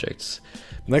other projects.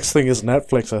 Next thing is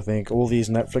Netflix. I think all these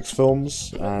Netflix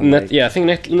films. I think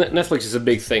Netflix is a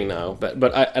big thing now.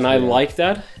 But I like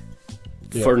that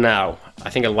for now. I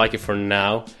think I like it for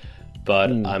now,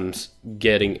 but I'm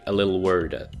getting a little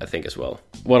worried. I think as well.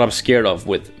 What I'm scared of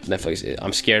with Netflix,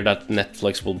 I'm scared that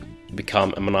Netflix will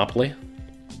become a monopoly.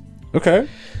 Okay.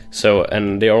 So,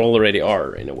 and they already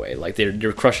are in a way, like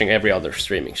they're crushing every other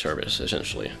streaming service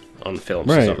essentially on films,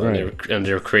 right, and stuff. Right. And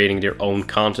they're creating their own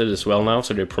content as well now.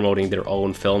 So they're promoting their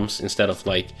own films instead of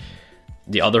like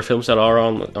the other films that are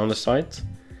on the site.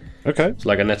 Okay. So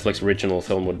like a Netflix original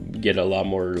film would get a lot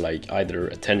more like either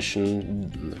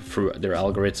attention through their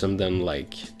algorithm than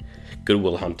like Good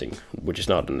Will Hunting, which is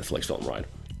not a Netflix film, right?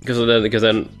 Because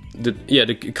then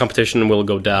the competition will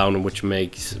go down, which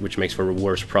makes for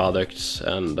worse products,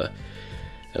 and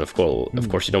of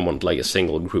course you don't want like a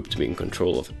single group to be in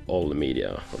control of all the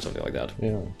media or something like that.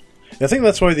 Yeah, I think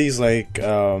that's why these like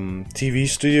TV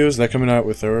studios, they're coming out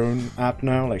with their own app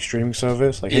now, like streaming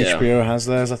service. Like HBO has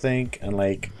theirs, I think, and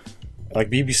like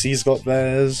BBC's got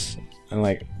theirs, and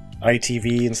like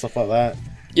ITV and stuff like that.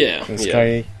 Yeah, and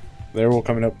Sky, they're all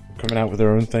coming out with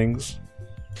their own things.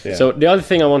 Yeah. So the other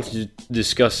thing I wanted to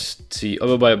discuss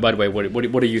by the way,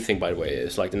 what do you think, by the way,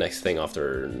 is like the next thing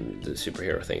after the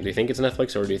superhero thing? Do you think it's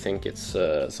Netflix or do you think it's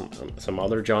some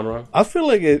other genre? I feel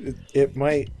like it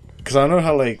might, because I know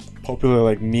how like popular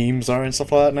like memes are and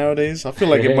stuff like that nowadays. I feel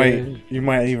like you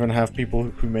might even have people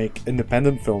who make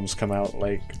independent films come out,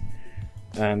 like,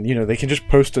 and you know they can just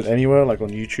post it anywhere, like on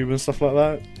YouTube and stuff like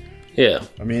that. Yeah.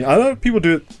 I mean, I know people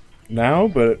do it now,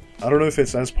 but I don't know if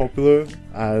it's as popular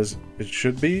as it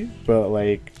should be. But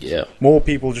like, more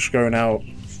people just going out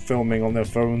filming on their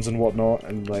phones and whatnot,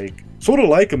 and like sort of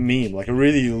like a meme, like a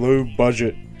really low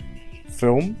budget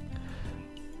film,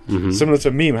 similar to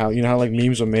a meme. How you know how like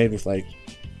memes are made with like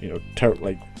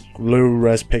like low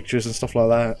res pictures and stuff like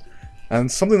that,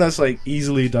 and something that's like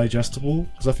easily digestible.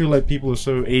 Because I feel like people are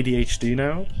so ADHD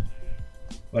now.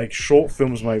 Like short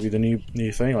films might be the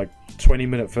new thing, like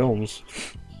 20-minute films.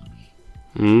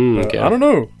 Okay. I don't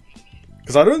know,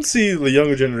 because I don't see the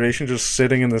younger generation just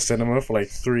sitting in the cinema for like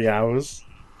 3 hours.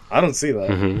 I don't see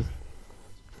that.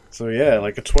 So yeah,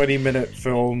 like a 20-minute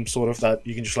film, sort of that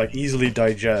you can just like easily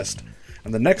digest,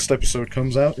 and the next episode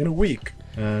comes out in a week,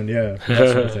 and that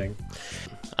sort of thing.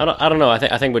 I don't know.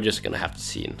 I think we're just gonna have to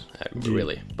see,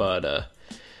 really. But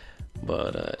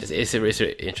it's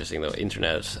interesting though,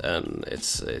 internet, and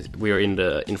we are in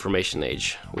the information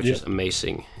age, which is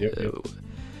amazing.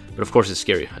 But of course, it's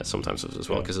scary sometimes as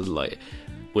well, because like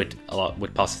with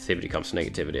positivity comes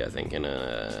negativity, I think, and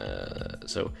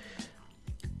so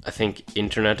I think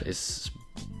internet is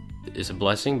a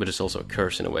blessing, but it's also a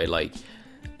curse in a way. Like,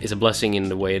 it's a blessing in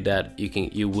the way that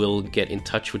you will get in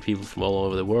touch with people from all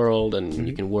over the world, and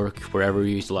you can work wherever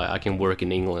you like. I can work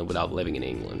in England without living in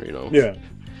England, Yeah.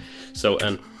 So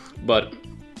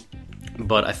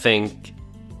but I think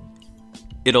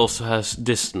it also has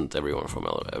distanced everyone from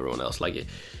everyone else. Like,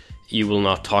 you will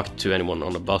not talk to anyone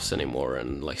on a bus anymore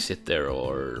and like sit there,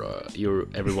 or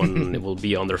everyone will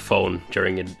be on their phone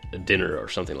during a dinner or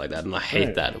something like that, and I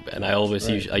hate that. And I always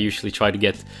I usually try to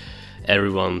get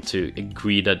everyone to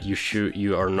agree that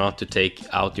you are not to take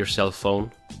out your cell phone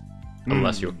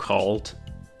unless you're called.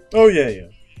 Oh yeah,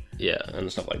 and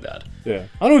stuff like that. Yeah,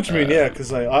 I know what you mean. Yeah,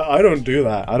 because I don't do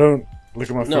that. I don't look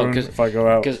at my phone if I go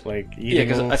out like eating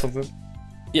or something.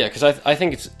 Yeah, because I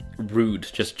think it's rude,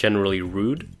 just generally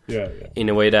rude. Yeah. In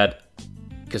a way that,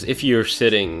 because if you're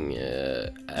sitting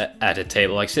at a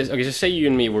table, like just say you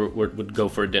and me would go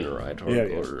for a dinner, right?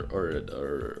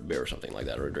 Or a beer or something like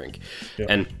that, or a drink,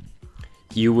 and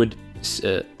you would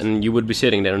be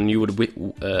sitting there, and you would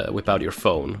whip out your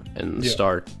phone and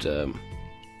start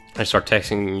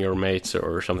texting your mates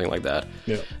or something like that.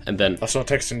 Yeah, and then I start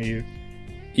texting you.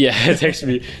 Yeah, text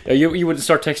me. You would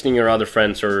start texting your other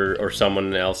friends or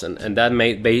someone else, and that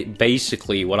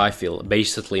basically what I feel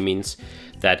basically means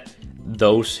that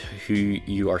those who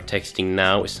you are texting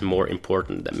now is more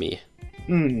important than me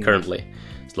currently.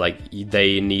 It's like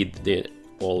they need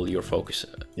all your focus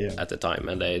at the time,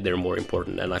 and they're more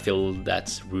important. And I feel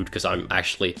that's rude because I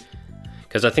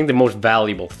think the most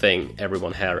valuable thing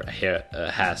everyone here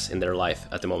has in their life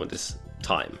at the moment is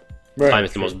time. Time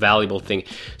is the most valuable thing.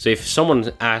 So if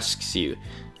someone asks you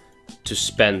to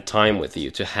spend time with you,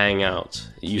 to hang out,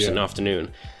 use an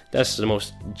afternoon, that's the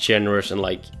most generous and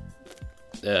like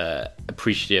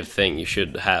appreciative thing you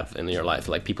should have in your life.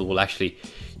 Like people will actually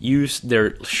use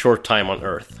their short time on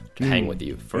Earth to hang with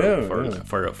you for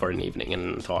an evening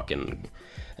and talk, and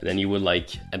then you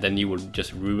would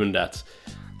just ruin that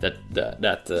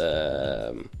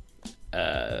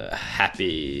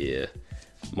happy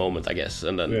moment, I guess,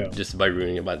 and then just by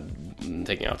ruining it by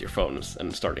taking out your phone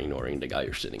and starting ignoring the guy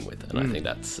you're sitting with, and I think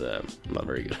that's not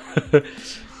very good.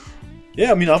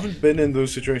 Yeah, I mean, I haven't been in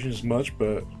those situations much,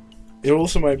 but it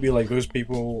also might be like those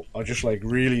people are just like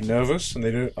really nervous and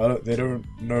they don't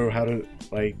know how to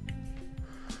like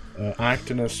act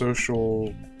in a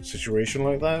social situation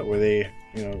like that, where they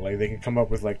like they can come up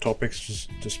with like topics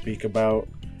to speak about,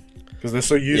 because they're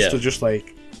so used to just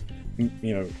like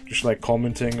just like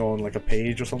commenting on like a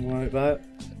page or something like that.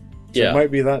 So it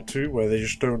might be that too, where they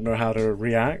just don't know how to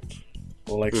react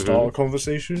or like start a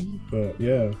conversation. But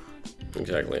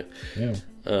exactly. Yeah.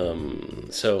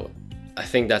 So I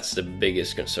think that's the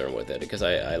biggest concern with it, because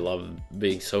I love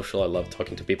being social. I love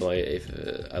talking to people. I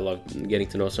love getting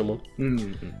to know someone.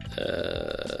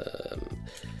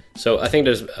 So I think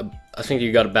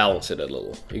you got to balance it a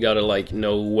little. You got to like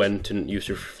know when to use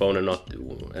your phone and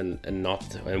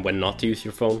when not to use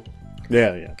your phone.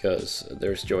 Yeah. Because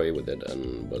there's joy with it,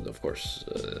 but of course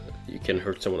you can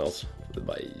hurt someone else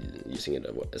by using it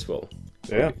as well.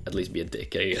 Yeah. Or at least be a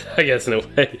dick, I guess, in a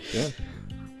way. Yeah.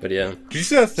 But yeah. Did you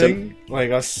see that thing?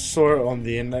 Like I saw it on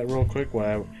the internet real quick,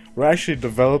 where we're actually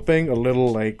developing a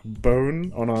little like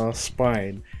bone on our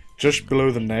spine just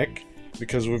below the neck,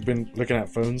 because we've been looking at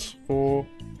phones for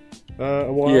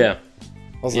a while. Yeah.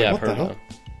 I was like, what the hell? That.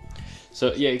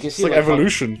 So yeah, you can see it's like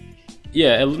evolution.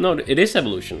 No, it is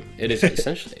evolution. It is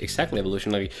essentially exactly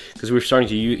evolution. Like, because we're starting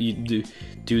to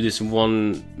do this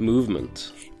one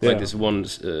movement, like this one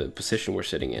position we're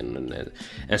sitting in,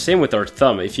 and same with our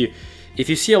thumb. If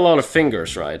you see a lot of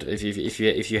fingers, right?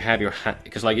 If you have your hand,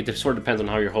 because like it sort of depends on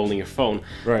how you're holding your phone.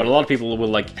 Right. But a lot of people will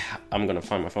like, I'm gonna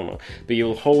find my phone now. But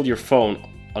you'll hold your phone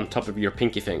on top of your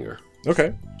pinky finger.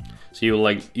 Okay. So you'll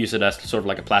like use it as sort of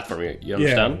like a platform. You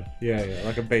understand? Yeah,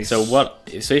 like a base. So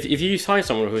if you find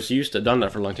someone who's done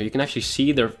that for a long time, you can actually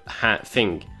see their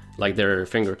their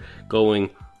finger going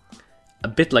a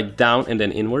bit like down and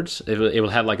then inwards. It will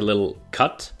have like a little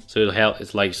cut. So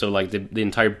the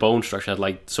entire bone structure has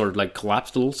like sort of like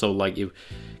collapsed a little. So like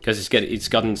because it's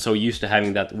gotten so used to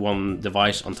having that one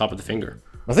device on top of the finger.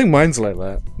 I think mine's like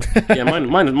that. Yeah,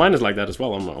 mine is like that as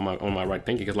well on my right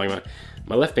pinky, because like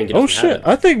my left pinky doesn't have it.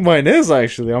 I think mine is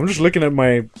actually. I'm just looking at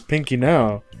my pinky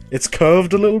now. It's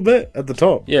curved a little bit at the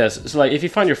top. Yes, so like if you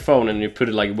find your phone and you put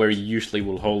it like where you usually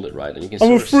will hold it, right, and you can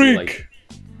I'm sort a freak. See, like,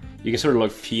 you can sort of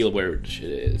like feel where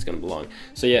it's gonna belong.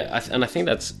 So yeah, I think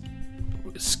that's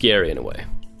scary in a way.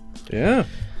 Yeah.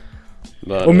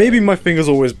 But, or maybe my finger's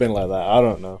always been like that. I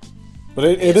don't know. But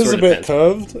it is a bit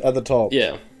curved at the top.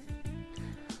 Yeah.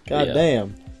 God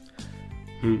damn.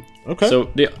 Okay.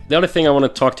 So the other thing I want to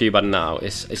talk to you about now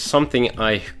is something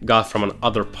I got from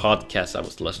another podcast I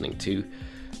was listening to,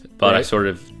 but I sort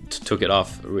of took it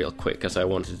off real quick because I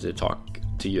wanted to talk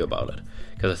to you about it,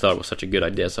 because I thought it was such a good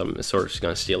idea. So I'm sort of just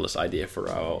going to steal this idea for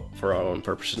our own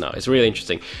purposes now. It's really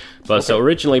interesting. But so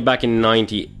originally back in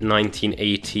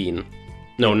 1918,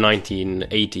 No,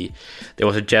 1980. There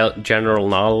was a general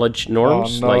knowledge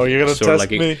norms. Oh no, you're gonna sort of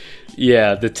test me.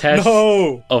 Yeah, the test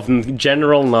No! of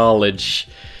general knowledge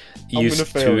I'm used gonna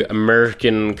fail. to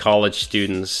American college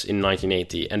students in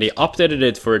 1980, and they updated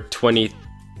it for a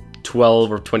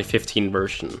 2012 or 2015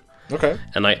 version. Okay.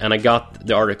 And I got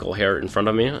the article here in front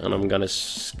of me, and I'm gonna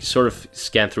sort of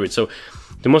scan through it. So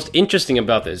the most interesting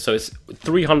about this, so it's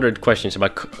 300 questions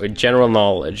about general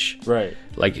knowledge, Right.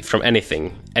 like from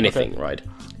anything, Okay. right?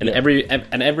 And Yeah.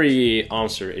 every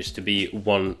answer is to be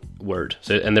one word.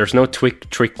 So and there's no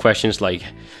trick questions like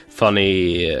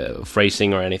funny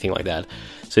phrasing or anything like that.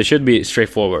 So it should be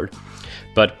straightforward.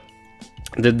 But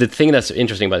the thing that's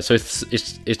interesting about it, so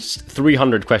it's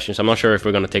 300 questions. I'm not sure if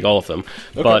we're going to take all of them,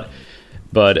 Okay.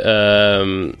 but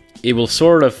it will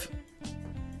sort of,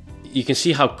 you can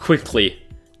see how quickly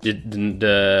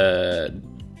the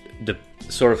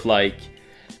sort of like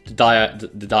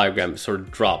the diagram sort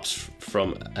of drops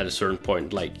from at a certain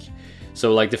point. Like,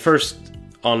 so like the first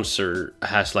answer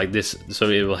has like this, so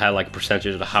it will have like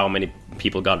percentage of how many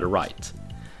people got it right.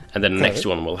 And then the next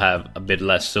one will have a bit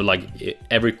less. So like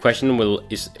every question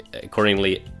is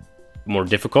accordingly more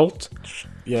difficult.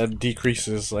 Yeah, it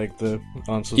decreases like the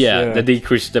answers. Yeah, that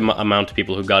decreases the amount of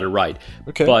people who got it right.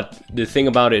 Okay. But the thing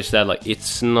about it is that like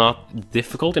it's not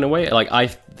difficult in a way. Like I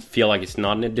feel like it's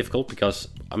not difficult because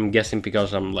I'm guessing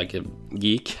because I'm like a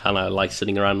geek and I like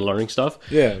sitting around and learning stuff.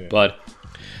 Yeah. But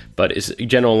it's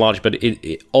general knowledge. But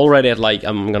it already at like,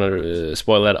 I'm gonna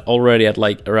spoil that, already at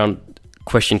like around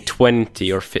question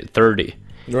 20 or 30.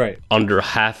 Right. Under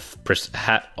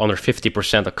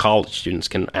 50% of college students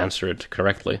can answer it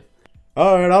correctly.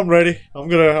 All right, I'm ready. I'm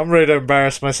ready to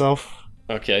embarrass myself.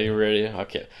 Okay, you ready?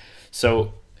 Okay.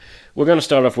 So, we're gonna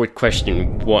start off with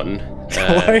question 1.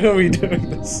 Why are we doing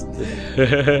this?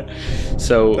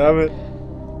 So, Damn it.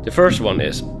 the first one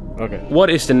is, Okay. what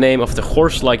is the name of the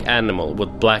horse-like animal with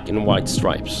black and white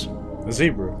stripes? A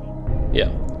zebra. Yeah,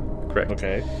 correct.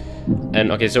 Okay.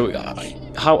 And okay, so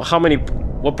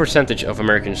what percentage of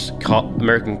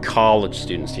American college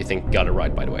students do you think got it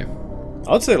right, by the way?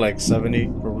 I'd say like 70,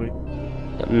 probably.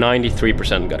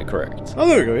 93% got it correct. Oh,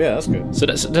 there we go. Yeah, that's good. So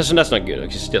that's not good.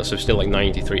 Like, still like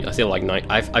 93. I feel like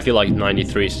I feel like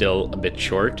 93 is still a bit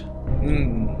short.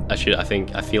 I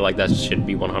feel like that should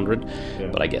be 100,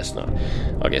 but I guess not.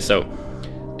 Okay, so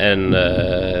and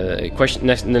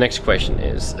the next question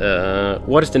is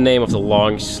what is the name of the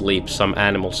long sleep some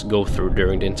animals go through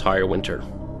during the entire winter?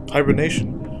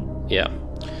 Hibernation. Yeah.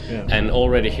 Yeah. And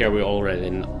already here we're already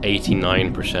in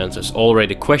 89%. So it's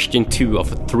already question 2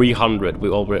 of 300. We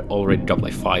already dropped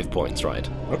like 5 points, right?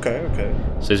 Okay.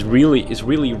 So it's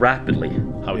really rapidly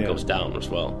how it Yeah. goes down as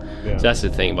well. Yeah. So that's the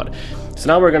thing about it. So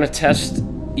now we're gonna test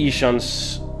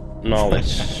Ishan's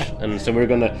knowledge, and so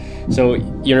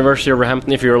University of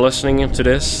Roehampton, if you're listening to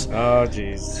this, Oh,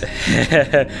 jeez.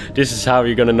 this is how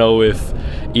you're gonna know if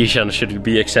Ishan should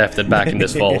be accepted back in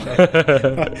this fall.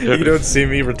 You don't see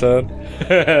me return.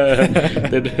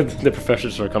 the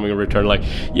professors are coming in return like,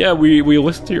 yeah, we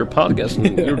listened to your podcast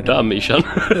and you're dumb, Ishan.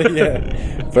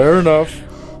 Yeah. Fair enough.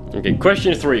 Okay,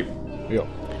 question 3. Yeah.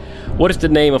 What is the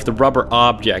name of the rubber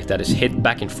object that is hit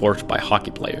back and forth by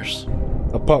hockey players?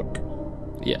 A puck.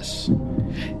 Yes.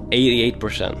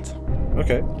 88%.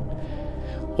 Okay.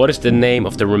 What is the name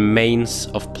of the remains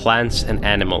of plants and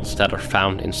animals that are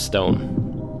found in stone?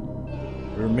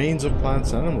 Remains of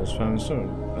plants and animals found in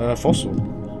stone. Fossil.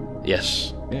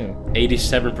 Yes. Yeah.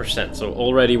 87%. So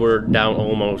already we're down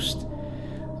almost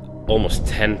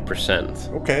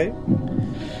 10%. Okay.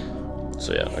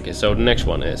 So yeah, okay, so the next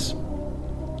one is,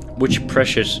 which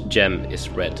precious gem is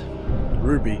red?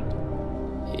 Ruby.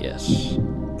 Yes.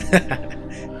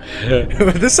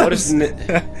 This What sounds...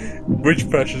 is Which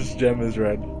precious gem is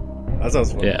red? That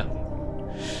sounds fun. yeah.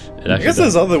 It I actually guess does.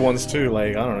 there's other ones too,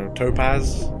 like, I don't know,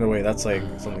 topaz? No, wait, that's like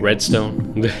something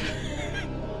Redstone.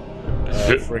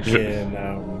 freaking,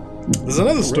 there's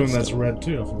another stone that's red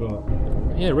too, I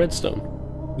forgot. Yeah,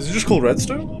 redstone. Is it just called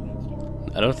redstone?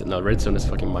 I don't think, no, redstone is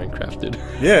fucking Minecraft, dude.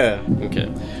 Yeah. Okay.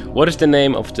 What is the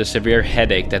name of the severe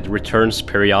headache that returns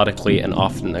periodically and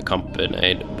often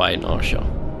accompanied by nausea?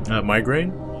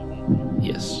 Migraine?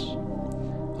 Yes.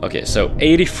 Okay, so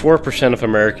 84% of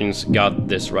Americans got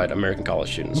this right, American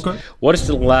college students. Okay. What is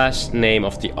the last name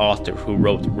of the author who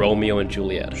wrote Romeo and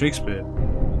Juliet? Shakespeare.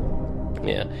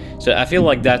 Yeah. So I feel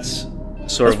like that's sort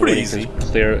That's of pretty where you easy. can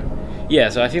clear. Yeah,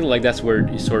 so I feel like that's where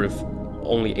you sort of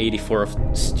only 84 of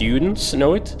students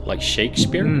know it, like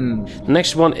Shakespeare. The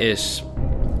next one is,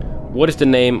 what is the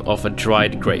name of a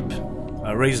dried grape?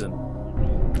 Raisin.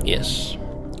 Yes.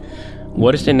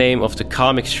 What is the name of the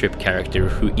comic strip character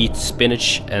who eats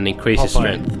spinach and increases Popeye.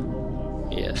 strength?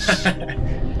 Yes. Yes.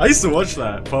 I used to watch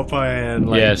that Popeye and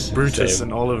like Yes, Brutus same.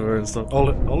 and Oliver and stuff.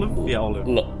 Olive? Yeah, Olive.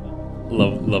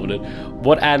 Loved it.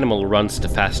 What animal runs the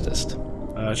fastest?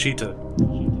 Cheetah.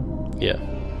 Yeah.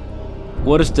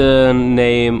 What is the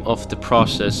name of the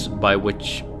process by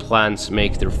which plants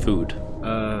make their food?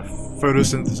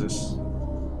 Photosynthesis.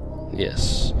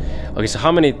 Yes. Okay, so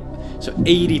how many? So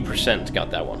 80%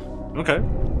 got that one. Okay.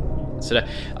 So that,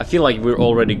 I feel like we're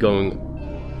already going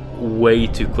way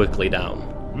too quickly down.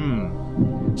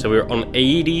 So we're on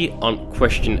 80 on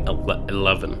question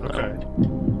 11 now. Okay.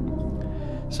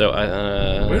 So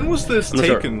When was this I'm not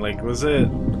sure. taken? Like, was it?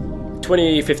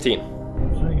 2015.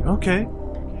 Okay.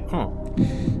 Huh.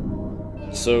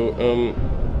 So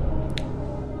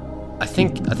I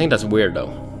think that's weird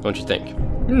though, don't you think?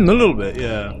 A little bit,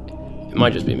 yeah. It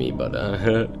might just be me, but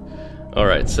all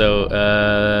right. So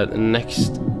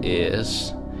next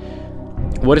is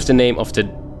what is the name of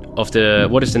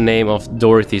what is the name of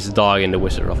Dorothy's dog in The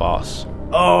Wizard of Oz?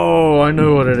 Oh, I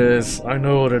know what it is. So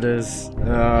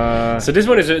this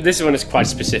one is quite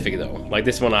specific though. Like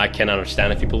this one I can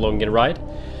understand if people don't get it right,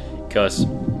 because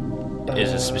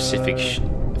it's a specific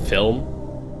film.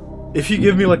 If you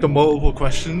give me like a multiple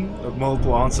question of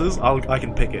multiple answers, I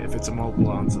can pick it if it's a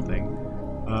multiple answer thing.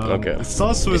 Okay. It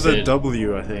starts with Is a it-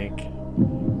 W, I think.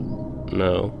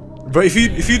 No. But if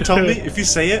you tell me, if you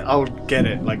say it, I'll get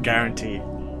it, like guarantee.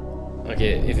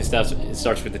 Okay, if it starts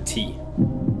with a T.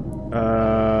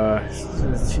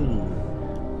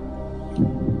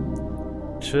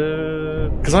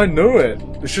 Because I know it.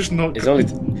 It's just not.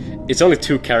 It's only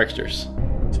two characters.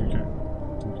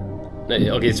 No,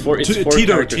 okay, it's four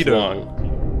Tito, characters Tito.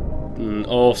 long.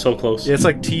 Oh, so close. Yeah, it's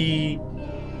like T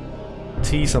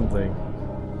something.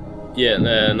 Yeah,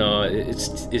 no,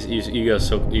 it's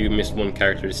you missed one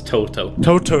character. It's Toto,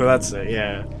 Toto, that's it.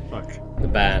 Yeah. Fuck. the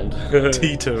band.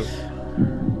 Tito.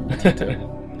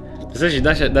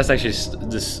 That's actually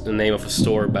the name of a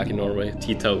store back in Norway,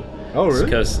 Tito. Oh really?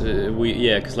 Because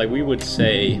because like we would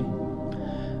say,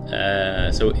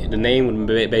 so the name would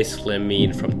basically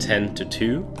mean from 10 to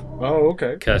 2, Oh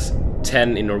okay. because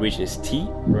 10 in Norwegian is T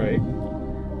Right.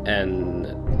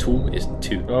 and 2 is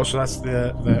 2. Oh, so that's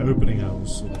their opening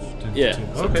hours. Sort of, 10 to Yeah, 2.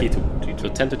 so Okay. T2. So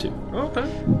 10 to 2. Okay.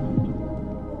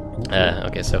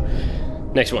 Okay, so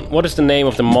next one. What is the name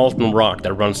of the molten rock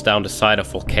that runs down the side of a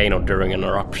volcano during an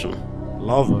eruption?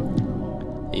 Lava.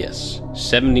 Yes,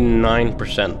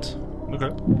 79%. Okay.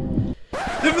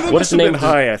 What is the name of the-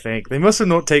 high? I think they must have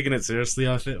not taken it seriously.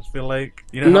 I feel like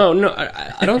you know. No,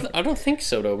 I don't think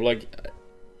so though. Like,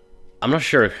 I'm not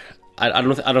sure. I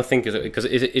don't think because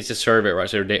it's a survey, right?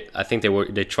 So I think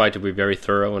they tried to be very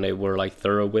thorough and they were like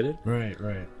thorough with it. Right.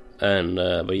 And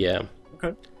but yeah.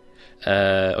 Okay.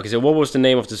 Okay, so what was the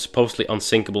name of the supposedly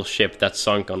unsinkable ship that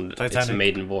sunk on its Titanic.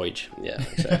 maiden voyage? Yeah,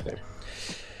 exactly.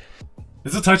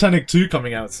 There's a Titanic 2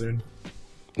 coming out soon.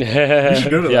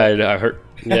 should go to I heard.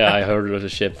 Yeah, I heard it was a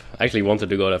ship. I actually wanted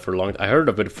to go there for a long. I heard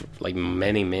of it for like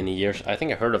many years. I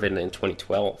think I heard of it in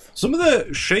 2012. Some of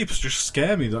the shapes just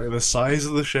scare me. Like the size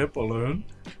of the ship alone,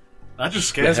 that just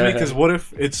scares me. Because what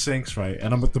if it sinks, right?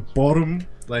 And I'm at the bottom,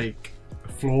 like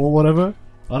floor, or whatever.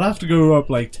 I'd have to go up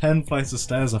like 10 flights of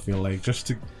stairs. I feel like just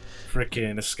to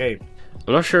freaking escape.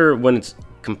 I'm not sure when it's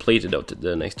completed though.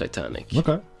 The next Titanic.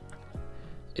 Okay.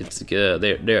 It's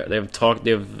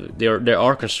they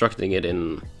are constructing it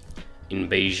in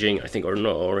Beijing, I think, or in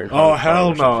Oh Hong Kong hell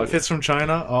or no! something. If it's from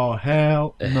China, oh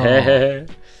hell no!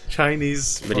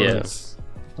 Chinese. But yeah. phones.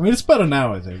 I mean, it's better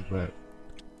now, I think, but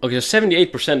Okay, so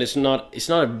 78% is not. It's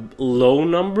not a low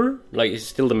number. Like it's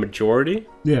still the majority,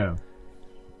 yeah.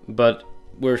 but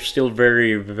we're still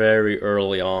very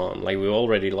early on. Like we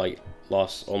already like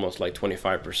lost almost like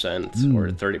 25% or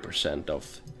 30%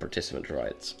 of participant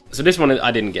rights. So this one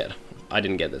I didn't get. I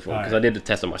didn't get this one because I did the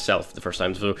test on myself the first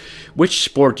time. So, which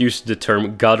sport used the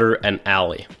term gutter and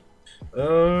alley?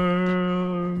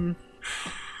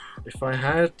 If I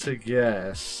had to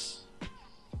guess,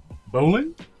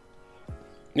 bowling.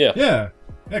 Yeah. Yeah,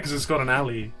 because it's got an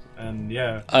alley, and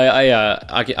yeah.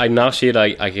 I now see it.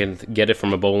 I can get it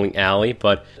from a bowling alley,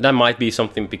 but that might be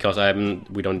something because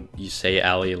we don't say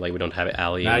alley, like we don't have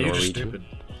alley Nah, in you're just Norwegian. stupid.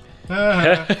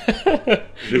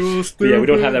 You're stupid. Yeah, we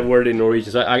don't have that word in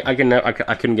Norwegian, so I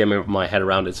couldn't get my head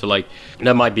around it. So like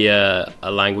that might be a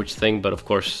language thing, but of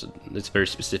course it's a very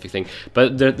specific thing.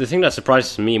 But the thing that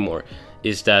surprises me more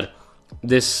is that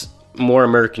more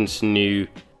Americans knew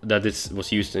that this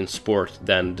was used in sport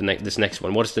than this next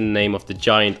one. What is the name of the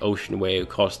giant ocean wave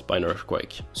caused by an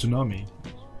earthquake? Tsunami.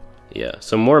 Yeah,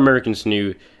 so more Americans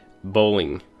knew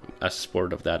bowling as a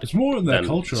sport of that. It's more in their than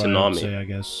culture, I tsunami. would say, I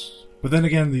guess. But then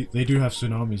again, they do have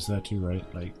tsunamis there too, right?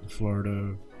 Like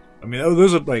Florida. I mean,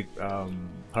 those are like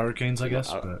hurricanes, I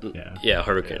guess. But yeah. Yeah,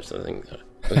 hurricanes. I think. Okay,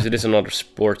 so this is another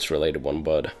sports-related one,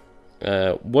 bud.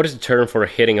 What is the term for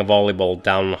hitting a volleyball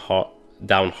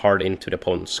down hard into the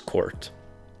opponent's court?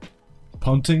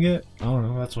 Punting it? I don't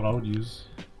know. That's what I would use.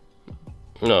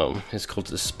 No, it's called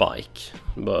the spike.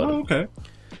 But Oh, okay.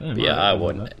 yeah, I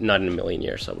would. Not in a million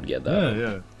years I would get that.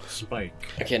 Yeah. Spike.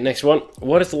 Okay, next one.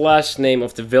 What is the last name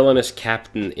of the villainous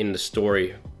captain in the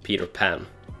story Peter Pan?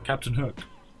 Captain Hook.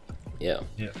 Yeah.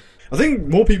 I think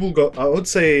more people got. I would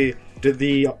say, did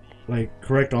the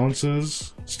correct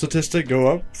answers statistic go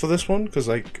up for this one? Because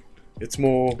it's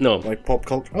more No. like pop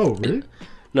culture. Oh, really?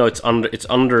 No, it's under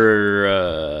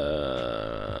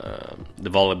the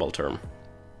volleyball term.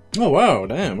 Oh wow,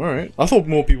 damn! All right. I thought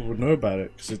more people would know about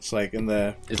it because it's like in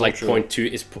their. It's like culture.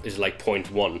 0.2. It's like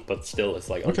 0.1, but still, it's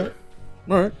like under. Okay.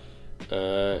 All right.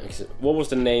 What was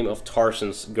the name of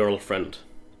Tarzan's girlfriend?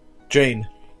 Jane.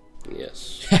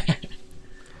 Yes.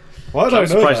 Why did I I'm know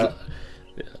surprised- that?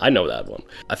 I know that one.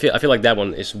 I feel like that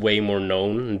one is way more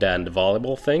known than the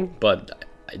volleyball thing, but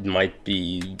it might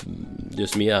be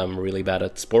just me. I'm really bad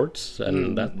at sports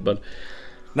and that, but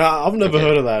Nah, I've never Okay.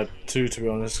 heard of that too, to be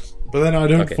honest. But then I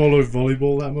don't Okay. follow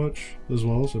volleyball that much as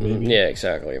well, so maybe. yeah,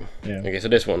 exactly. Yeah. Okay, so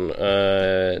this one,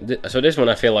 this one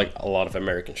I feel like a lot of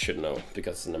Americans should know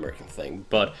because it's an American thing,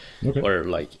 but Okay. or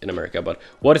like in America. But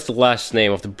what is the last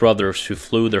name of the brothers who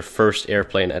flew their first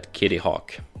airplane at Kitty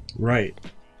Hawk? Right.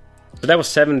 So that was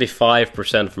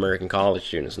 75% of American college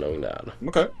students knowing that.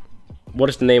 Okay. What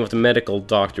is the name of the medical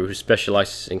doctor who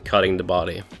specializes in cutting the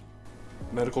body?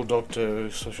 Medical doctor,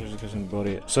 specialist in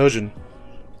body. Surgeon.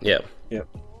 Yeah. Yep.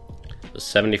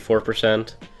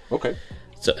 74%. Okay.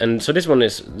 So this one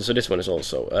is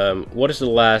also. What is the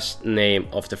last name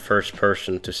of the first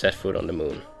person to set foot on the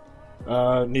moon?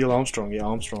 Neil Armstrong. Yeah,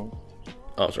 Armstrong.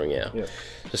 Armstrong, yeah. Yeah.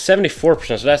 So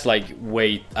 74%. So that's like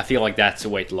way. I feel like that's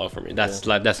way too low for me. That's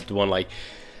that's the one like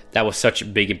that was such a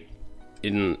big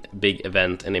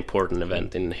event, an important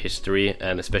event in history,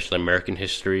 and especially American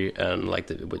history, and like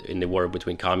in the war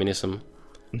between communism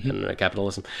and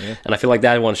capitalism. Yeah. And I feel like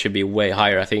that one should be way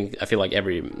higher. I feel like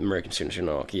every American student should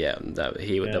know. Okay, yeah,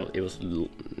 it was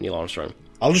Neil Armstrong.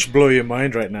 I'll just blow your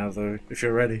mind right now, though, if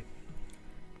you're ready.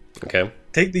 Okay.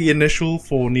 Take the initial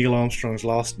for Neil Armstrong's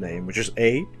last name, which is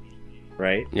A,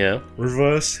 right? Yeah.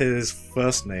 Reverse his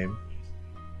first name,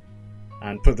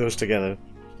 and put those together.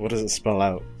 What does it spell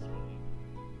out?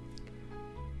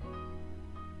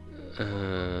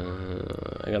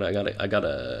 I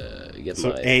gotta get So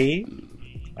my A,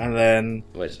 and then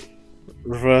wait.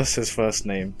 reverse his first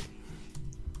name.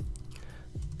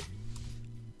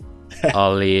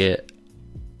 Alien.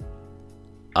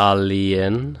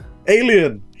 Alien.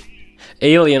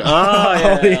 Alien.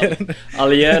 Ah, yeah.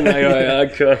 Alien. Alien. I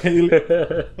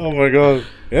could. Oh my god.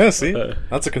 Yeah, see?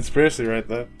 That's a conspiracy right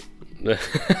there.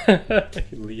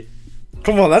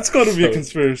 Come on, that's gotta be a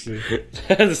conspiracy.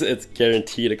 It's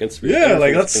guaranteed a conspiracy. Yeah,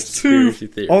 like Everything's that's too conspiracy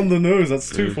theory. on the nose. That's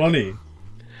too funny.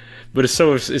 But it's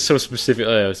so specific.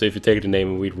 So if you take the name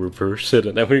and we reverse it,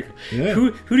 and then Yeah.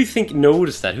 who do you think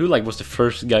noticed that? Who was the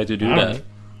first guy to do I don't that? know.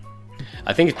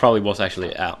 I think it probably was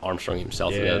actually Armstrong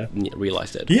himself Yeah. that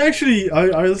realized it. He actually,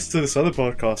 I listened to this other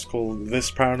podcast called This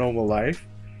Paranormal Life,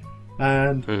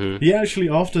 and he actually,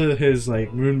 after his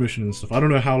moon mission and stuff, I don't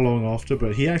know how long after,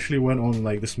 but he actually went on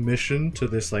this mission to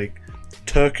this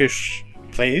Turkish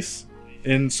place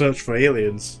in search for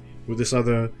aliens with this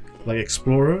other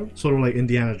explorer, sort of like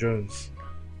Indiana Jones.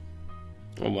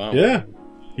 Oh wow. Yeah,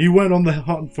 he went on the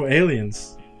hunt for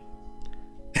aliens.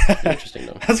 Interesting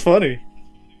though. That's funny.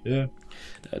 Yeah.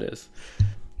 That is.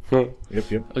 Yep.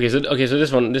 Okay, so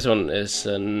this one is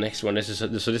next one. This is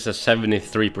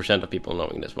 73% of people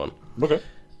knowing this one. Okay.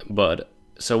 But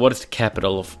so, what is the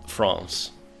capital of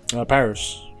France?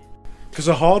 Paris. Because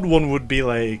a hard one would be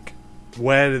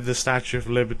where did the Statue of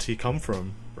Liberty come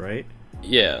from, right?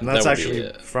 Yeah, And that's that would actually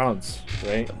be, France,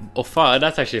 right?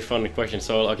 that's actually a funny question.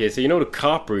 So, okay, so you know the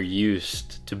copper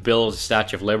used to build the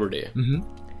Statue of Liberty. Mm-hmm.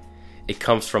 It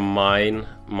comes from my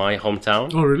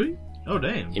hometown. Oh, really? Oh,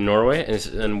 damn. In Norway,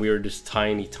 and we're this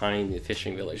tiny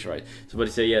fishing village, right? So,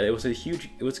 but it was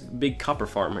a big copper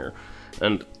farm here,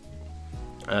 and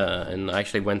I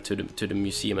actually went to the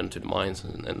museum and to the mines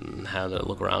and had a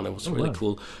look around. It was really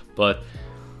cool, but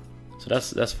so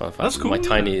that's fun. That's cool. My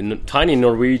tiny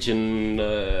Norwegian,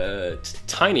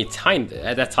 tiny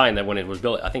at that time that when it was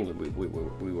built, I think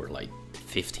we were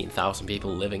 15,000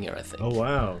 people living here. I think. Oh,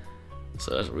 wow.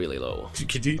 So that's really low.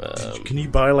 Can you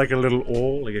buy a little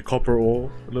ore, a copper ore,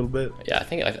 a little bit? Yeah, I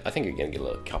think you can get a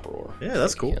little copper ore. Yeah,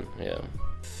 that's cool. Yeah.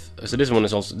 So this one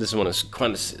is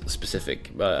kind of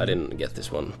specific, but I didn't get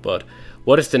this one. But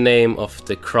what is the name of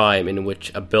the crime in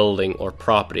which a building or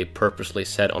property purposely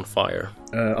set on fire?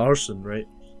 Arson, right?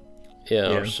 Yeah,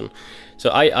 arson. So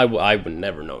I would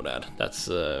never know that. That's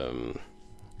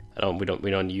we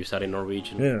don't use that in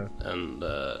Norwegian. Yeah. And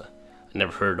I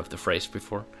never heard of the phrase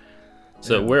before.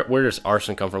 So where does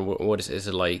arson come from? What is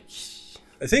it like?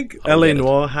 I think I don't LA get it.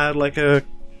 Noire had like a,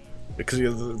 because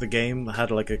the game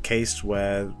had like a case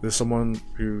where there's someone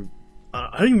who,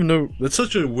 I don't even know, it's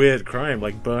such a weird crime,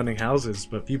 like burning houses,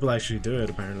 but people actually do it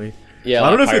apparently. Yeah, I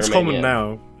don't know like if it's common pyromania.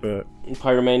 now, but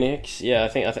Pyromaniacs. Yeah, I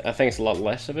think it's a lot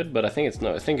less of it, but I think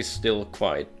it's still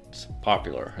quite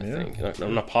popular. I think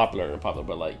not popular,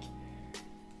 but like.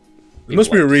 there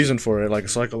must be a like to- reason for it, like a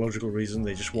psychological reason.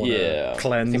 They just want to Yeah, I think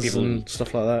cleanse people- and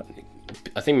stuff like that.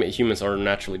 I think humans are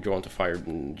naturally drawn to fire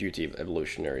due to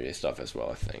evolutionary stuff as well.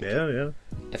 I think. Yeah.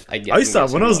 I I used to,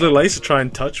 when I was little. little, I used to try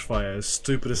and touch fire.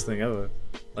 Stupidest thing ever.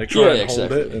 Like try Yeah, and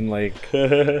exactly. hold it and like,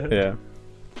 yeah.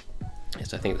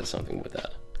 Yes, I think there's something with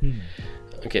that.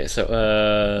 Okay, so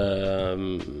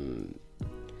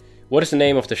what is the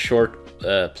name of the short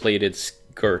pleated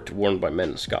skirt worn by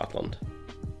men in Scotland?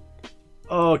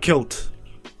 Oh, kilt.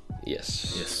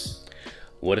 Yes. Yes.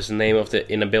 What is the name of the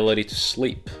inability to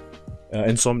sleep?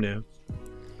 Insomnia.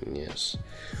 Yes.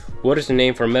 What is the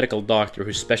name for a medical doctor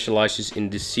who specializes in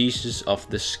diseases of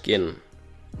the skin?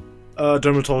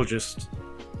 Dermatologist.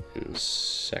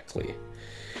 Exactly.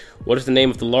 What is the name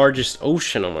of the largest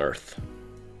ocean on Earth?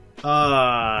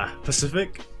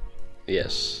 Pacific.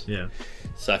 Yes. Yeah.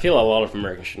 So I feel a lot of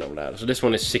Americans should know that. So this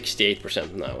one is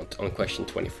 68% now on question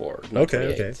 24. Not Okay,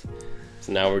 28. okay.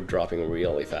 So now we're dropping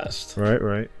really fast.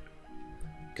 Right.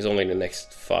 Because only in the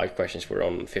next 5 questions we're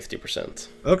on 50%.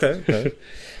 Okay.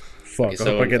 Fuck, Okay, I so,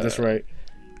 hope I get this right.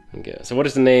 Okay. So what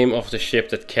is the name of the ship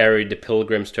that carried the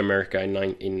Pilgrims to America in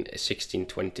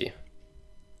 1620?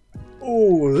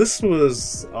 Oh, this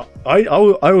was... I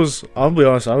was... I'll be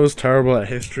honest, I was terrible at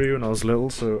history when I was little,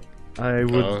 so I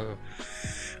would...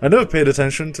 I never paid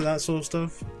attention to that sort of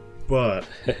stuff, but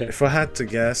if I had to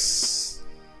guess...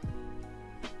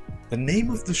 The name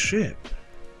of the ship?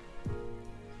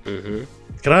 Mm-hmm.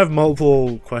 Can I have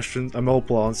multiple questions,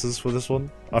 multiple answers for this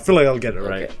one? I feel like I'll get it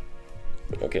right.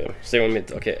 Okay. Stay 1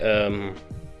 minute. Okay.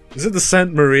 Is it the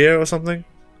Saint Maria or something?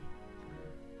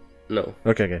 No.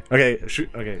 Okay. Shoot.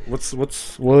 Okay.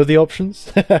 What are the options?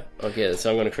 Okay. So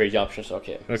I'm gonna create the options.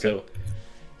 Okay. Okay. So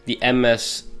the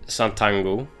MS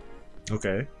Santango,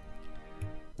 Okay.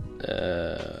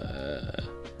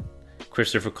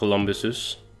 Christopher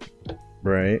Columbus,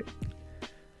 Right.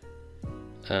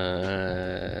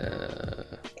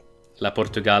 La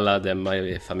Portugala de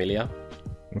my Familia,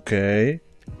 Okay.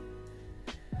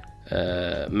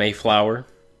 Mayflower,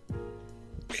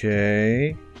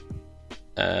 Okay.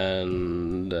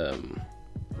 and I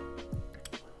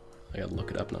gotta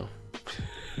look it up now.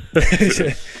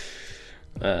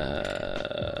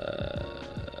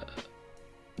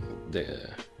 The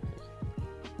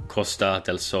Costa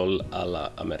del Sol a la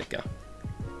America.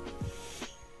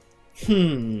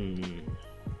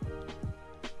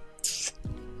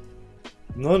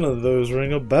 None of those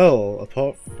ring a bell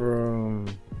apart from.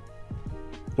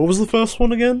 What was the first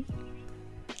one again?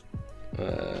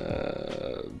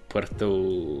 Puerto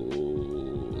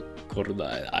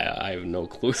Corda. I have no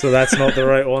clue. So that's not the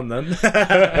right one then.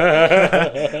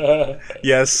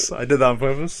 Yes, I did that on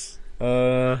purpose.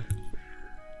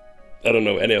 I don't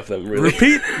know any of them really.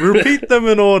 Repeat them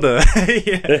in order.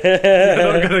 Yeah.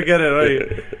 You're not gonna get it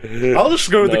right. I'll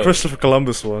just go with the No. Christopher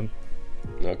Columbus one.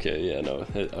 Okay, yeah, no.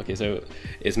 Okay, so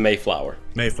it's Mayflower.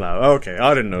 Mayflower. Okay,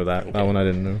 I didn't know that. That one I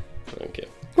didn't know. Okay.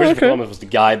 Christopher Columbus was the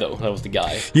guy, though. That was the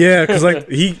guy. Yeah, because like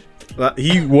he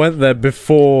went there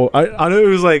before. I know it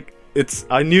was like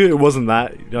I knew it wasn't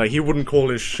that. Like he wouldn't call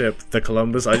his ship the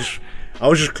Columbus. I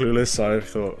was just clueless. So I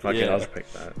thought, okay, Yeah. I'll just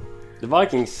pick that. The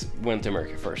Vikings went to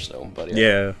America first, though. But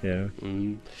yeah. Yeah.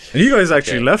 Mm. And you guys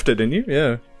actually Okay. left it, didn't you?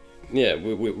 Yeah. Yeah,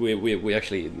 we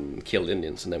actually killed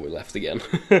Indians and then we left again.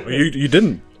 Oh, you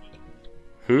didn't.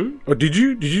 Or did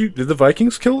you? Did the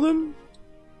Vikings kill them?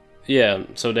 Yeah,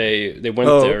 so they went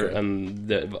Oh, there okay. and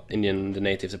the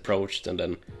natives approached, and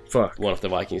then Fuck. one of the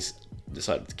Vikings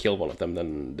decided to kill one of them.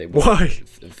 Then they Why?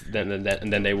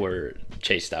 then they were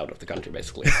chased out of the country,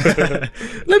 basically.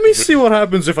 Let me see what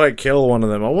happens if I kill one of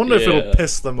them. I wonder if it'll Yeah.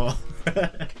 piss them off.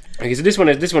 Okay, so this one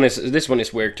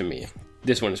is weird to me.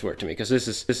 This one is weird to me because this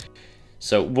is.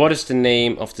 So what is the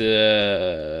name of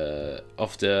the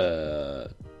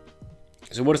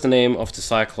So what is the name of the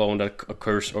cyclone that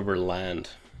occurs over land?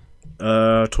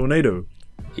 Tornado.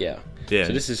 Yeah. Yeah.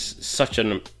 So this is such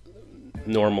an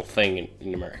normal thing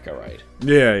in America, right?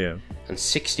 Yeah. And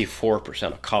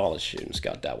 64% of college students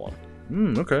got that one.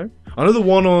 Okay. I know the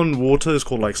one on water is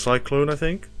called like Cyclone, I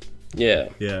think. Yeah.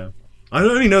 Yeah. I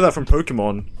only know that from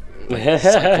Pokemon.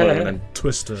 Cyclone and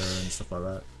Twister and stuff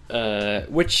like that.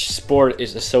 Which sport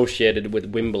is associated with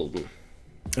Wimbledon?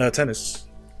 Tennis.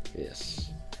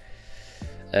 Yes.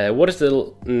 What is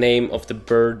the name of the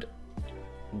bird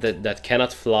that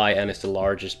cannot fly and is the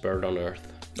largest bird on Earth?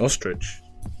 Ostrich.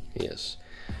 Yes.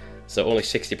 So only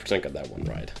 60% got that one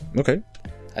right. Okay.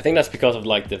 I think that's because of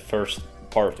like the first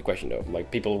part of the question, though. Like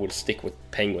people would stick with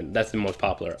penguin. That's the most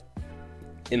popular.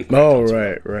 Oh,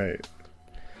 right.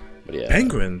 But yeah.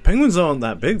 Penguins aren't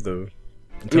that big though.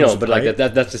 No, but like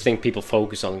that's the thing. People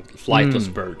focus on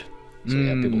flightless bird. So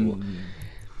yeah, people will.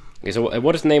 Okay, so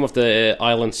what is the name of the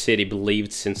island city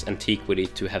believed since antiquity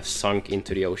to have sunk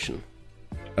into the ocean?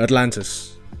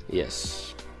 Atlantis.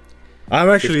 Yes.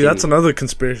 That's another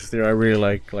conspiracy theory I really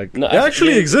like. Like, no, it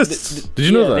actually exists. Did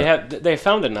you know that? They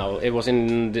found it now. It was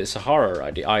in the Sahara,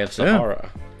 right? The Eye of Sahara.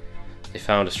 Yeah. They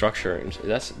found a structure, and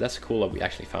that's cool that they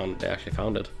actually found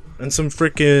it. And some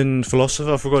freaking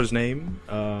philosopher, I forgot his name.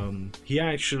 He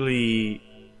actually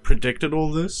predicted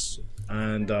all this,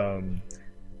 and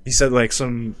he said like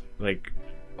some like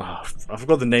I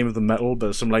forgot the name of the metal,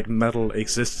 but some like metal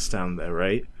exists down there,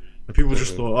 right? And people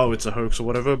just thought, oh, it's a hoax or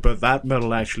whatever. But that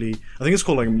metal actually, I think it's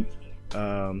called like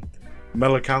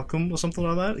melacalcum or something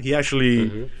like that. He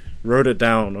actually wrote it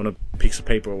down on a piece of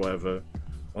paper or whatever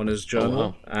on his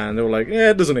journal, and they were like, yeah,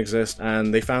 it doesn't exist.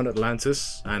 And they found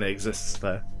Atlantis, and it exists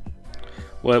there.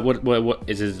 What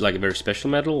is it, like a very special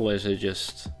metal, or is it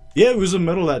just? Yeah, it was a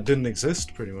metal that didn't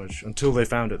exist pretty much until they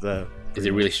found it there. Is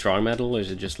it really strong metal, or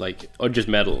is it just like, or just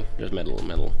metal,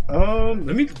 metal?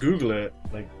 Let me Google it.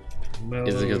 Like, metal.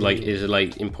 Is it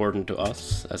like important to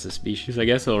us as a species, I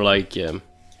guess, or like? I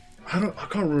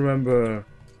can't remember.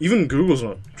 Even Google's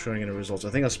not showing any results. I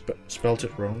think I spelt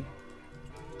it wrong.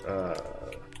 I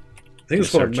think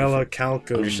it's called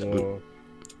melacalcum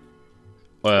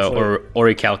or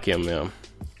orichalcum, yeah.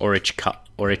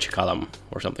 Orichalcum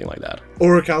or something like that.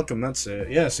 Orichalcum, that's it.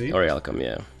 Yeah, see? Orichalcum,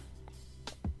 yeah.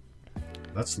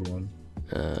 That's the one.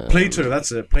 Plato,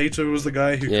 that's it. Plato was the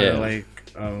guy who kind of like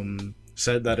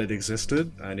said that it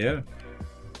existed, and yeah,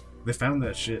 they found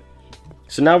that shit.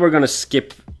 So now we're gonna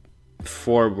skip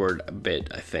forward a bit,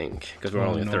 I think, because we're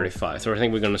only at 35. So I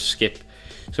think we're gonna skip.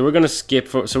 So we're gonna skip.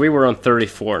 So we were on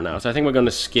 34 now. So I think we're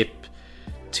gonna skip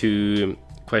to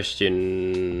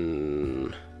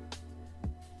question.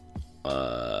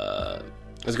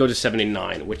 Let's go to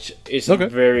 79, which is a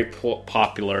very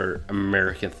popular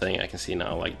American thing. I can see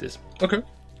now, like this. Okay.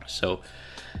 So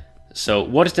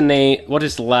what is the name? What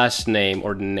is the last name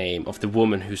or the name of the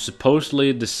woman who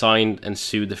supposedly designed and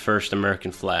sewed the first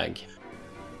American flag?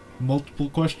 Multiple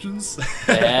questions.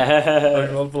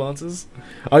 Like multiple answers.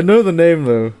 I know the name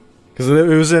though, because it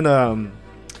was in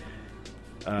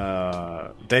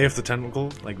Day of the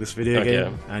Tentacle, like this video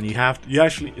game, and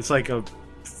it's like a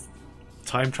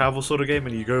time travel sort of game,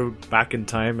 and you go back in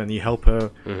time and you help her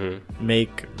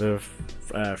make the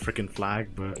freaking flag.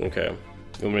 But you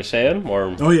want me to say it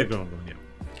or? Oh yeah, go on, yeah.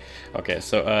 Okay,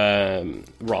 so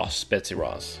Betsy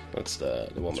Ross, that's the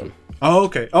woman. Oh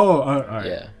okay. All right.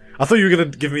 Yeah. I thought you were gonna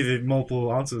give me the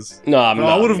multiple answers. No, I'm not.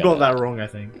 I would have got that wrong, I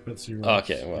think. Betsy Ross.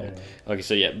 Okay, well, yeah. Okay,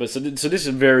 so yeah, but so this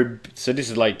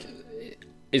is like,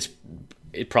 this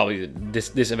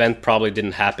event probably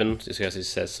didn't happen, just because it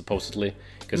says supposedly,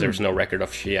 because there's no record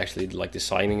of she actually like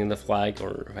designing the flag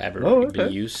or ever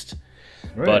been used.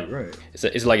 Right.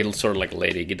 It's like a sort of like a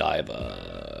Lady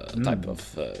Godiva type of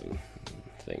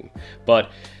thing. But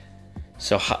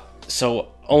so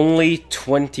only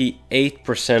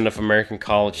 28% of American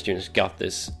college students got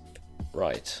this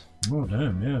right. Oh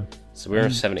damn, yeah. So we're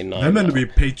at 79. They're meant to be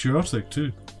patriotic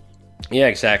too. Yeah,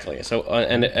 exactly. So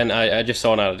and I just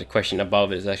saw now the question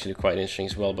above is actually quite interesting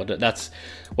as well. But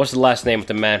what's the last name of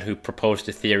the man who proposed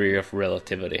the theory of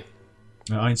relativity?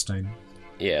 Einstein.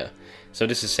 Yeah. So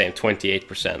this is saying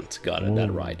 28% got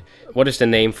that right. What is the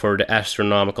name for the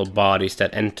astronomical bodies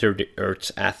that enter the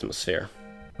Earth's atmosphere?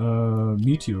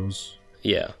 Meteors.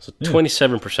 Yeah. So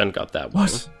 27% got that one.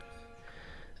 What?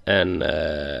 And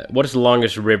what is the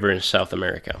longest river in South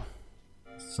America?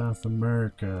 South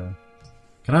America.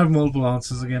 Can I have multiple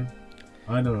answers again?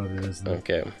 I know what it is. Though.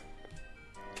 Okay.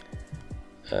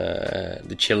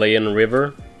 The Chilean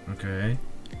River. Okay.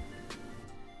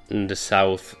 And the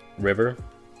South River.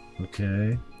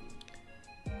 Okay.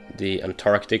 The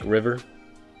Antarctic River.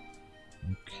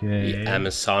 Okay. The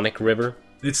Amazonic River.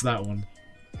 It's that one.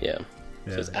 Yeah.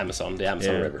 So it's the Amazon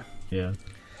River. Yeah.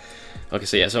 Okay,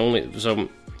 so yeah, so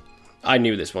I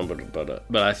knew this one, but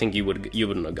I think you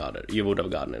wouldn't have got it. You would have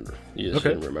gotten it. You just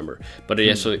didn't remember. But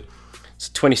yeah, so it's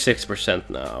 26%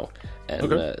 now,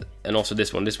 and also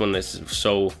this one is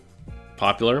so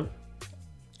popular.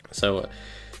 So,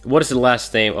 what is the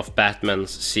last name of Batman's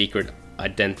secret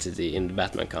identity in the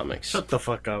Batman comics? Shut the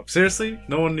fuck up. Seriously?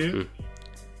 No one knew?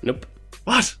 Nope.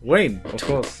 What? Wayne, of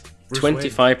course. Bruce Wayne.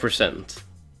 25%.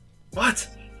 What?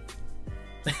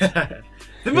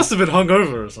 They must have been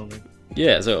hungover or something.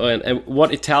 Yeah, so and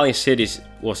what Italian cities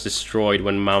was destroyed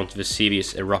when Mount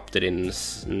Vesuvius erupted in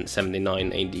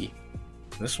 79 AD?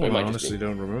 This one I honestly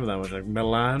don't remember that much. Like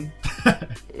Milan?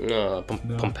 No.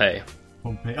 Pompeii.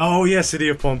 Pompeii. Oh yeah, city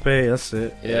of Pompeii, that's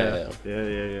it. Yeah.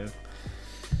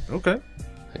 Okay.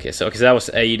 Okay, so that was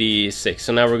 86.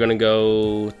 So now we're gonna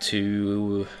go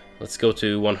to... Let's go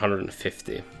to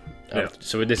 150. Yeah.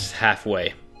 So this is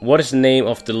halfway. What is the name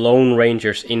of the Lone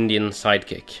Ranger's Indian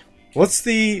sidekick? What's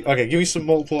the... Okay, give me some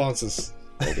multiple answers.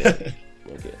 Okay.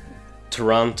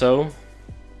 Toronto.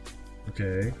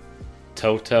 Okay.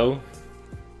 Toto.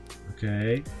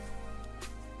 Okay.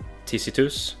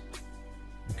 Tacitus.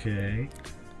 Okay.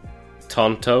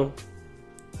 Tonto.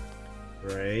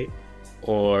 Right.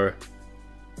 Or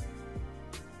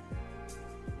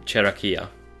Cherokee.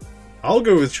 I'll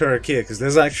go with Cherokee because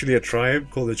there's actually a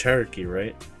tribe called the Cherokee,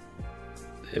 right?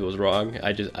 It was wrong.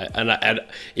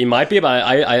 It might be, but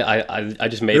I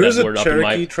just made that word up in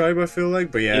my. There's a Cherokee tribe, I feel like,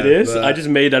 but yeah, it is. I just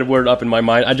made that word up in my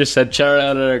mind. I just said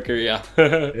Cherokee. Yeah.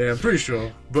 Yeah, I'm pretty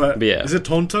sure. But yeah. Is it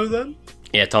Tonto then?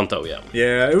 Yeah, Tonto. Yeah.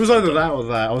 Yeah, it was either that or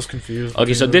that. I was confused.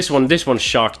 Okay, so this one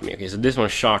shocked me.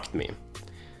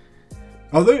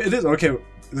 Although it is okay.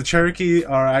 The Cherokee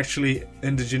are actually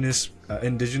indigenous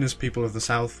people of the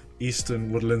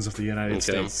southeastern woodlands of the United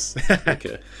States.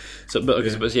 Okay. So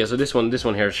this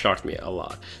one here shocked me a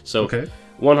lot. So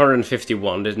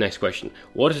 151. This next question: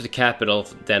 what is the capital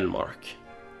of Denmark?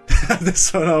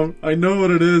 This one, I know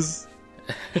what it is.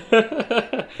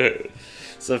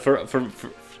 So for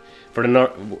the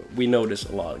North, we know this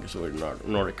a lot because we're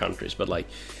Nordic countries, but like,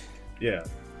 yeah,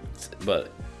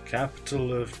 but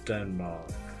capital of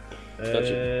Denmark.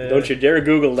 Don't you dare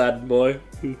Google that, boy.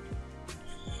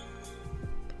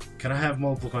 Can I have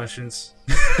multiple questions?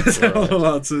 Multiple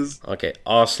answers. Okay,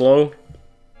 Oslo.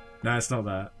 No, it's not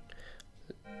that.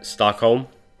 Stockholm.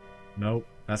 Nope,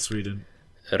 that's Sweden.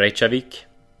 Reykjavik.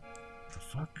 The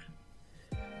fuck?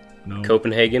 No.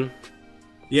 Copenhagen.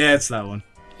 Yeah, it's that one.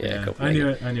 Yeah,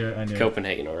 Copenhagen. I knew it.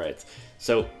 Copenhagen, alright.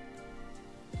 So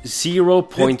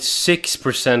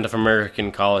 0.6% of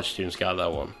American college students got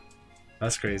that one.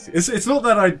 That's crazy. It's not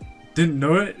that I didn't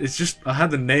know it, it's just I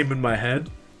had the name in my head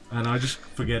and I just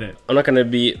forget it. I'm not gonna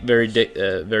be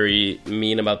very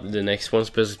mean about the next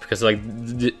ones because like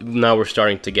now we're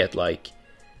starting to get like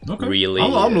really.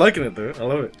 I'm liking it though. I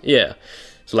love it. Yeah.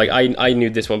 So like I knew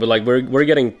this one, but like we're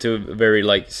getting to very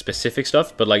like specific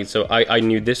stuff. But like so I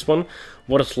knew this one.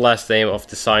 What is the last name of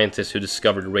the scientist who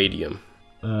discovered radium?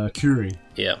 Curie.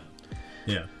 Yeah.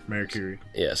 Yeah, Marie Curie.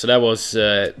 Yeah. So that was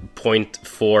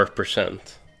 0.4%.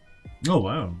 Oh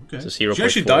wow. Okay. So 0.4. She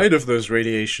actually died of those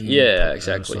radiation. Yeah,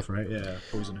 exactly. Stuff, right? Yeah,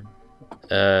 poisoning.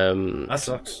 That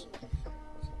sucks.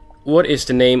 What is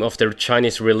the name of the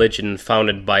Chinese religion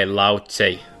founded by Lao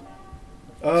Tse?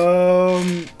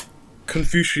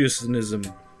 Confucianism.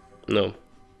 No.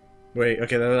 Wait,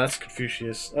 okay, that's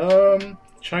Confucius.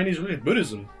 Chinese religion.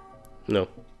 Buddhism. No.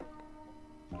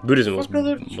 Buddhism was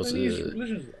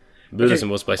Buddhism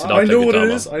was by Siddhartha I know what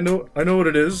Gautama. it is. I know what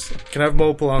it is. Can I have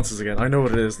multiple answers again? I know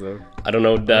what it is though. I don't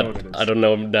know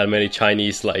that many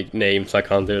Chinese like names. I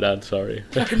can't do that. Sorry.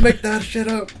 I can make that shit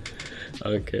up.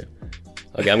 Okay,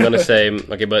 I'm gonna say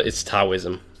but it's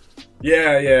Taoism.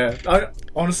 Yeah. I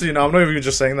honestly, no, I'm not even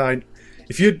just saying that.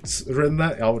 If you'd written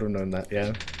that, I would have known that.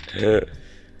 Yeah.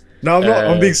 No, I'm not.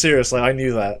 I'm being serious. Like I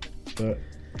knew that, but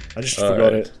I just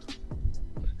forgot it.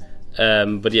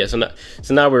 But yeah, so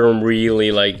now we're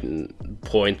really like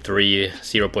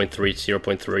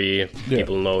 0.3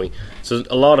 people knowing. So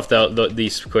a lot of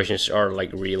these questions are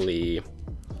like really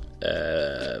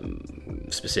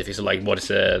specific. So like, what is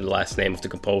the last name of the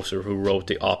composer who wrote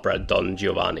the opera Don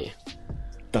Giovanni?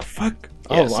 The fuck?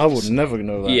 Yeah, I would never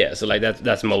know that. Yeah, so like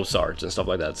that's Mozart and stuff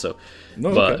like that. So,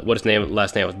 but what his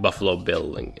last name was Buffalo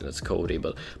Bill, and that's Cody.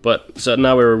 But so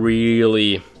now we're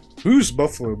really who's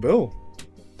Buffalo Bill?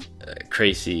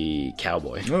 Crazy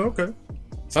cowboy. Oh, okay.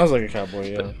 Sounds like a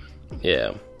cowboy,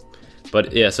 yeah.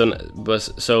 But there's a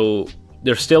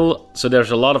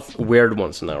lot of weird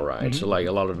ones now, right? Mm-hmm. So like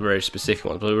a lot of very specific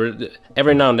ones. But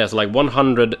every now and then, like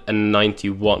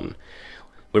 191.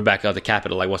 We're back at the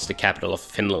capital. Like, what's the capital of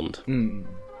Finland? Do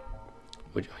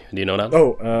you know that?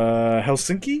 Oh,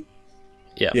 Helsinki.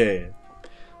 Yeah. Yeah.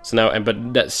 So now,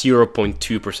 but that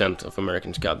 0.2% of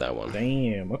Americans got that one.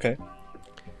 Damn. Okay.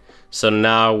 So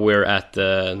now we're at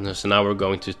the. So now we're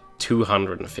going to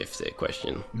 250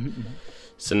 question.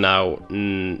 So now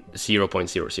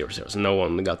 0.000. So no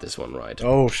one got this one right.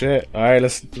 Oh shit! All right,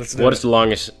 let's do What it. is the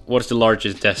longest? What is the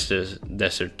largest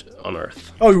desert on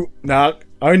Earth? Oh, nah,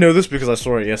 I know this because I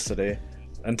saw it yesterday.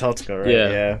 Antarctica, right?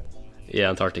 Yeah. Yeah,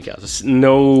 Antarctica. So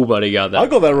nobody got that. I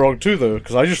got that wrong too, though,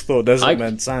 because I just thought desert I-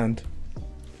 meant sand.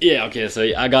 Yeah, okay, so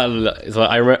I got, so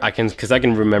I can, because I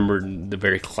can remember the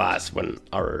very class when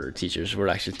our teachers would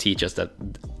actually teach us that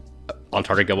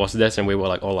Antarctica was this, and we were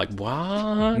like, all like,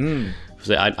 what?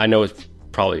 So I know it's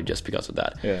probably just because of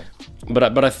that. Yeah.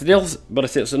 But I still,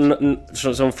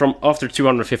 so from after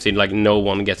 250, like no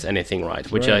one gets anything right,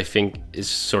 which Right. I think is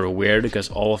sort of weird because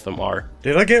all of them are.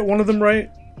 Did I get one of them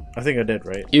right? I think I did,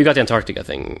 right? You got the Antarctica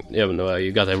thing,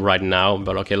 you got it right now,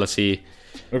 but okay, let's see.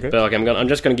 Okay. But okay, I'm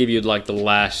just gonna give you like the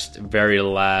very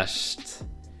last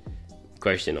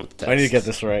question of the test. I need to get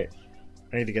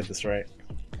this right.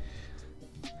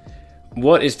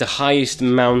 What is the highest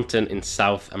mountain in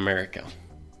South America?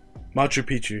 Machu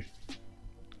Picchu.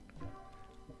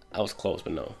 I was close,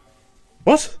 but no.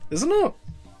 What? Is it not?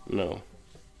 No.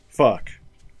 Fuck.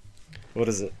 What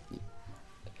is it?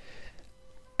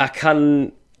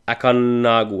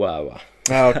 Aconcagua.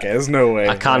 Oh, okay, there's no way.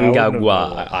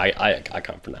 Aconcagua. I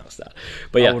can't pronounce that.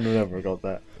 But I yeah. would have never got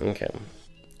that. Okay.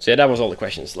 So yeah, that was all the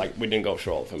questions. Like we didn't go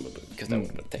through all of them because that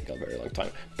would take a very long time.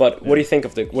 But what do you think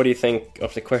of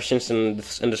the questions and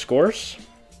the scores?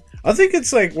 I think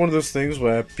it's like one of those things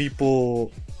where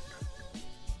people.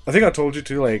 I think I told you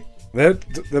too. Like they're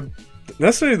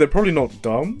necessarily they're probably not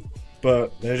dumb,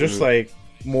 but they're just like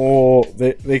more.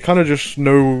 They kind of just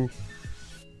know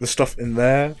the stuff in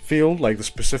their field, like the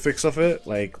specifics of it.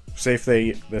 Like say if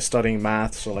they're studying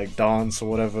maths or like dance or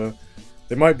whatever,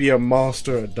 they might be a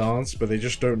master at dance, but they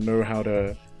just don't know how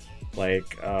to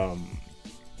like I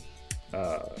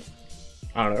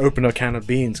don't know, open a can of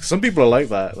beans. 'Cause some people are like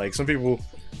that. Like some people.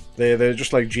 They're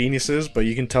just like geniuses, but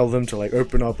you can tell them to like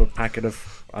open up a packet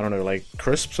of, I don't know, like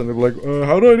crisps, and they're like,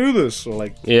 how do I do this? Or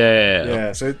like,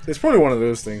 Yeah. so it's probably one of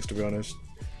those things, to be honest.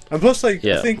 And plus, like,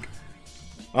 Yeah. I think,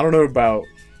 I don't know about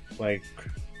like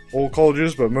all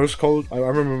colleges, but most college, I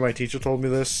remember my teacher told me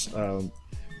this,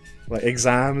 like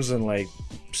exams and like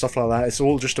stuff like that, it's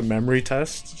all just a memory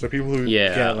test. So people who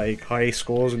get like high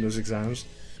scores in those exams,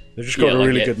 they've just got Yeah, a like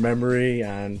really it- good memory,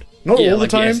 and not Yeah, all the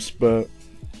like, yes. times, but.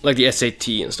 Like the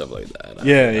SAT and stuff like that.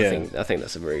 I think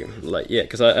that's a very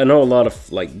because I know a lot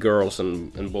of like girls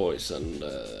and boys and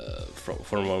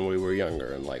from when we were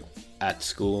younger and like at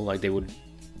school, like they would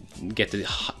get the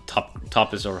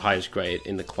toppest or highest grade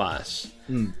in the class.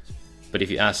 But if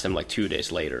you ask them like 2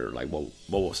 days later, like what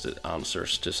was the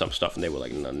answers to some stuff, and they were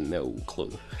like no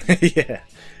clue. Yeah.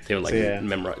 They would like So, yeah.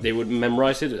 memorize. They would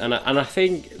memorize it, and I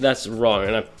think that's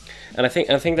wrong. And I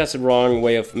think that's a wrong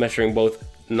way of measuring both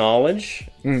knowledge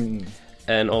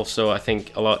and also I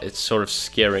think a lot it's sort of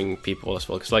scaring people as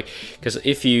well because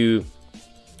if you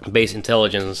base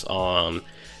intelligence on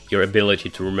your ability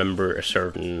to remember a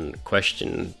certain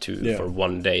question for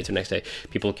one day to next day,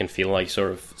 people can feel like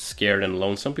sort of scared and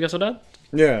lonesome because of that.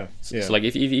 Yeah. So like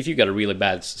if you got a really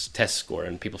bad test score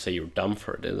and people say you're dumb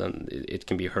for it, then it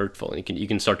can be hurtful, and you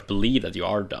can start to believe that you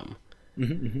are dumb.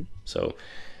 So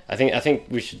I think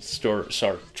we should start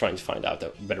trying to find out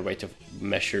a better way to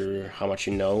measure how much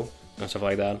you know and stuff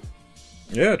like that.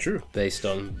 Yeah, true. Based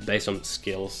on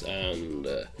skills and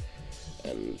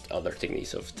other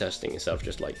techniques of testing instead of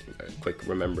just like a quick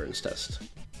remembrance test.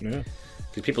 Yeah.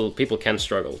 Because people can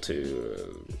struggle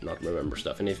to not remember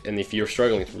stuff, and if you're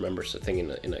struggling to remember something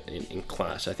in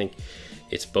class, I think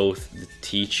it's both the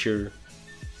teacher's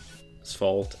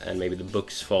fault and maybe the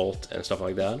book's fault and stuff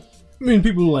like that. I mean,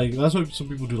 people like that's why some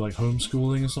people do like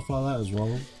homeschooling and stuff like that as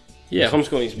well. Yeah,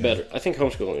 homeschooling is better. I think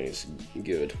homeschooling is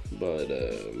good, but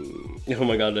oh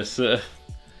my god, this. I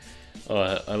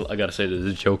gotta say there's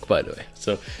a joke, by the way.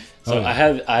 So I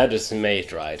had this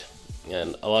mate, right,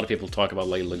 and a lot of people talk about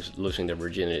like losing their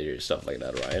virginity or stuff like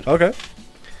that, right? Okay.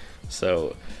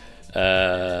 So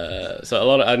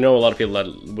I know a lot of people that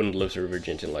wouldn't lose their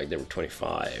virginity like they were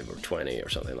 25 or 20 or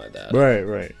something like that.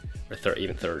 Right. Or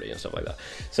even 30 and stuff like that.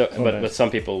 So, but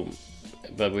some people,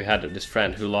 but we had this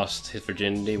friend who lost his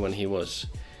virginity when he was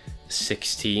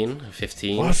 16,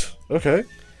 15. What? Okay.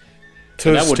 To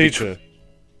And that his would be teacher.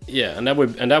 Yeah, and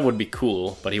that would be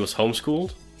cool, but he was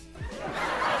homeschooled.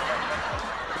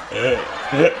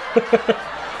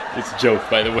 It's a joke,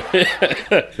 by the way.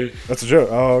 That's a joke.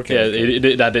 Oh, okay.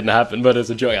 Yeah, that didn't happen, but it's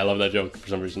a joke. I love that joke for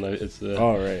some reason. It's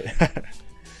All right.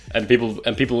 and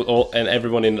people all and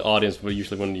everyone in the audience will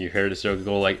usually, when you hear this joke,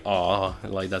 go like, "Ah,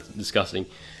 like that's disgusting,"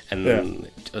 and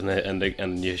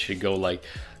and you should go like,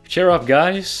 "Cheer up,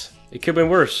 guys! It could have been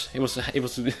worse. It was a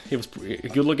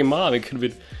good looking mom. It could have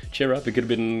been cheer up. It could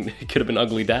have been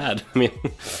ugly dad. I mean,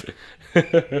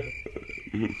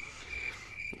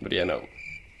 but yeah, no.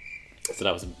 So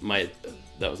that was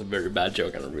a very bad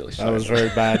joke. I'm really sorry. That was very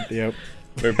bad. Yep.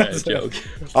 Very bad joke.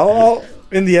 I'll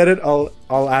in the edit. I'll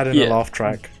add in a laugh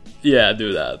track. Yeah,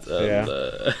 do that.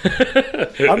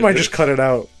 And, I might just cut it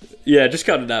out. Yeah, just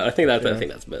cut it out. I think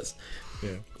that's best.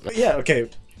 Yeah. But yeah. Okay.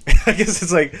 I guess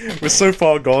it's like we're so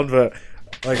far gone, but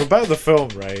like about the film,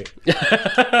 right?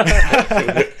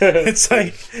 It's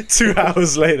like 2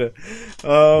 hours later.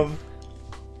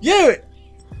 Yeah.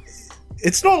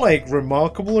 It's not like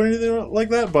remarkable or anything like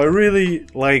that, but I really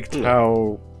liked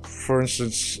how, for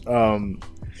instance, you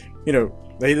know,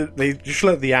 they just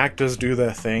let the actors do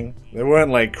their thing. They weren't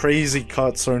like crazy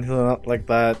cuts or anything like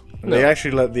that. No. They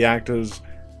actually let the actors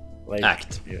like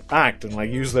act and like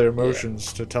use their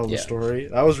emotions to tell the story.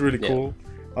 That was really cool.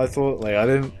 I thought, like, I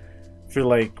didn't feel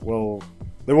like, well,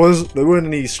 there weren't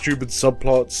any stupid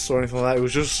subplots or anything like that. It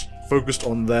was just focused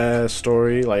on their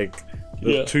story, like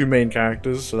the two main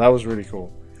characters. So that was really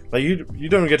cool. Like you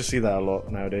don't get to see that a lot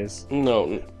nowadays.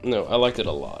 No, I liked it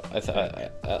a lot.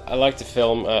 I liked the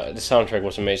film. The soundtrack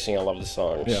was amazing. I love the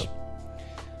songs. Yeah.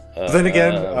 But then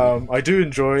again, I do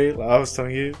enjoy, like I was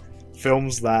telling you,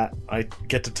 films that I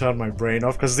get to turn my brain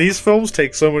off, because these films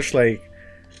take so much like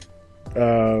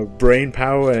brain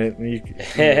power, and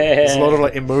there's a lot of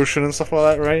like emotion and stuff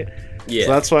like that, right? Yeah.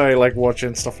 So that's why I like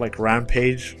watching stuff like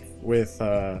Rampage with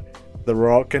The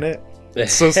Rock in it.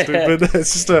 It's so stupid.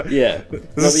 It's just there's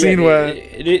a scene where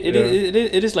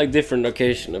it is like different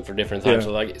occasion for different times.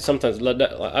 So like sometimes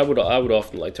I would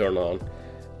often like turn on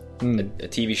a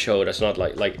TV show that's not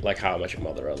like How I Met Your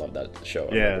Mother. I love that show.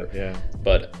 Yeah.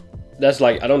 But that's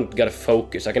like, I don't gotta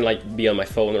focus. I can like be on my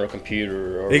phone or a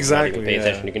computer or exactly, not even pay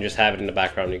attention. You can just have it in the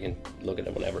background. You can look at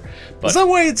it whenever. But is that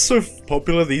why it's so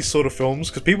popular, these sort of films?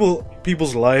 Because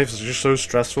people's lives are just so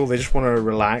stressful. They just want to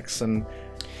relax and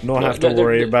not have to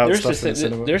worry about stuff in the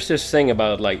cinema. There's this thing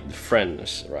about like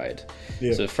Friends, right?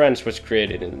 Yeah. So Friends was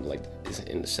created in the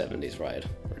 70s, right,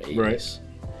 or the 80s. Right.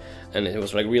 And it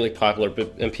was like really popular,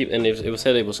 it was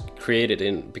said it was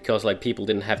created because like people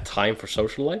didn't have time for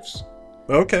social lives.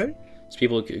 Okay. So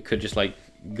people could just like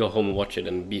go home and watch it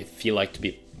and feel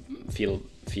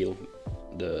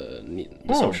the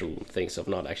social things of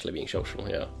not actually being social.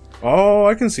 Yeah. Oh,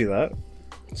 I can see that.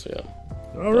 So yeah.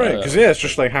 All right, because it's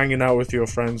just like hanging out with your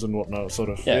friends and whatnot, sort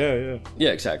of. Yeah,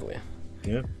 exactly.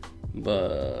 Yeah.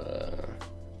 But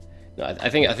no, I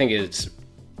think it's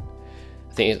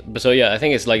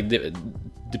like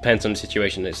depends on the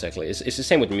situation exactly. It's the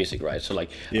same with music, right? So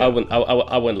like I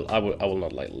will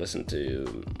not like listen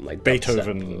to like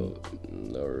Beethoven.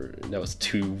 Or that was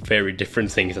two very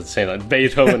different things at the same time.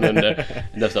 Beethoven and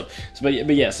that stuff. So,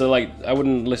 but yeah, so like I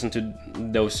wouldn't listen to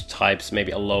those types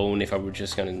maybe alone if I were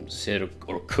just gonna sit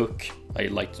or cook. I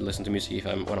like to listen to music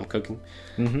when I'm cooking.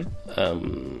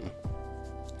 Mm-hmm.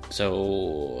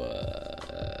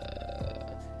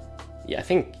 Yeah, I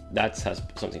think that has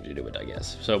something to do with it, I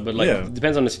guess. So, but like, it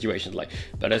depends on the situation. Like,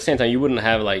 but at the same time, you wouldn't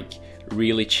have like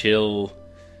really chill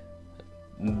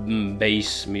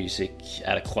bass music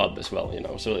at a club as well, you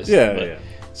know. So it's,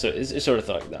 so it's sort of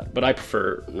like that. But I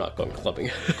prefer not going clubbing.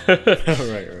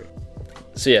 Right.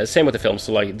 So yeah, same with the film.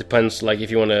 So like, it depends. Like, if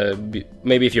you want to,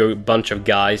 maybe if you're a bunch of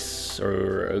guys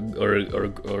or a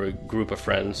group of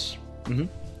friends. Mm-hmm.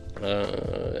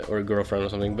 Or a girlfriend or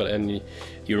something, and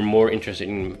you're more interested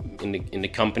in the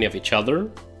company of each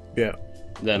other,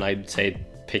 then I'd say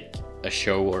pick a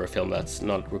show or a film that's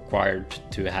not required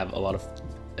to have a lot of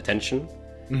attention,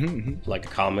 like a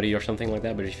comedy or something like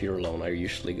that. But if you're alone, I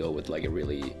usually go with like a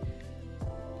really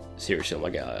serious film,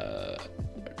 like a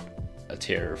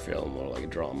terror film or like a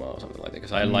drama or something like that,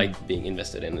 because I like being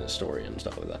invested in the story and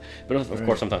stuff like that. But of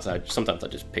course, sometimes I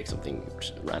just pick something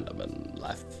random and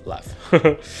laugh.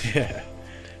 Yeah,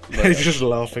 but, just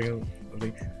laughing. I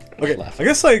think. Okay, I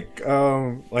guess like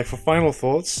for final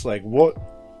thoughts, like what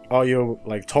are your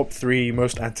like top 3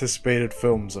 most anticipated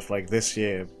films of like this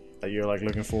year that you're like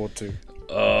looking forward to?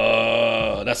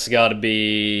 That's got to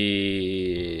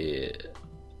be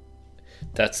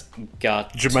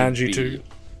Jumanji 2.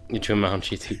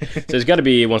 Jumanji 2. So it's got to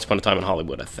be Once Upon a Time in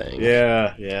Hollywood, I think.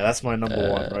 Yeah, that's my number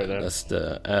 1 right there. That's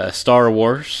the Star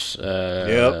Wars. Yep.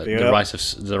 The Rise of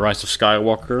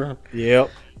Skywalker. Yep.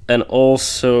 And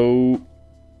also,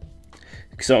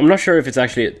 so I'm not sure if it's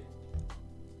actually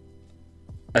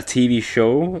a TV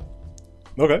show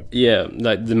Okay. Yeah,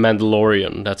 like The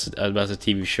Mandalorian. That's a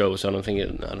TV show, so I don't think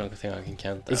I can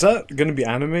count that. Is that going to be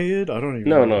animated? I don't even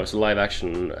No, know. it's a live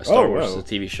action Star Wars wow. a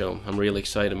TV show. I'm really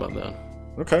excited about that.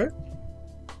 Okay.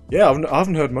 Yeah, I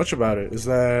haven't heard much about it.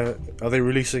 Are they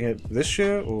releasing it this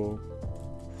year or?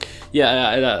 Yeah,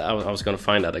 I was gonna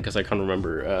find that because I can't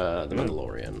remember The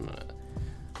Mandalorian.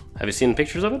 Have you seen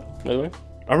pictures of it, by the way?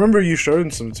 I remember you showing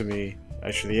some to me.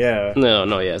 Actually, yeah.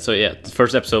 No, yeah. So yeah, the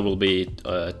first episode will be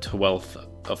 12th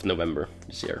of November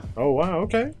this year. Oh wow.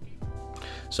 Okay.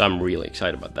 So I'm really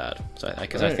excited about that. So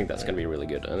because I think that's gonna be really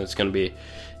good, and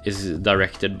is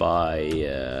directed by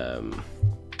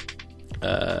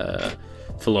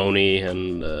Filoni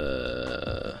and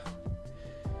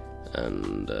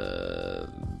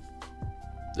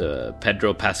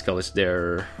Pedro Pascal is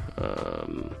there.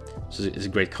 So it's a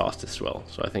great cast as well.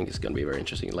 So I think it's gonna be very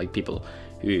interesting. Like people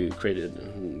who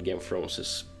created Game of Thrones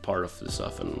is part of the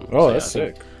stuff, and That's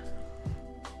sick.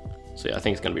 So yeah, I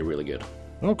think it's gonna be really good.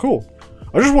 Oh, cool.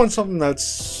 I just want something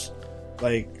that's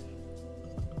like,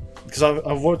 because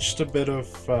I've watched a bit of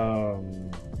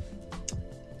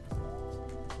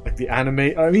like the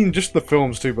anime. I mean, just the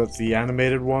films too, but the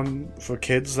animated one for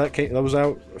kids that was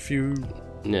out a few.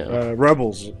 Yeah.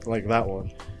 Rebels, like that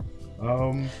one.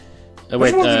 I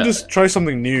Wait, just want to just try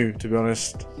something new, to be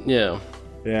honest. yeah.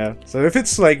 Yeah. So if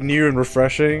it's like new and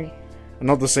refreshing, and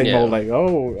not the same Yeah. old like,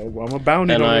 oh, I'm a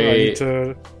bounty And hunter, I I- need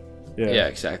to. Yeah,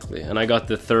 exactly. And I got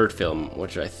the third film,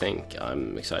 which I think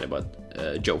I'm excited about,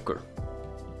 Joker.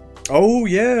 Oh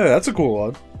yeah, that's a cool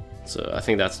one. So I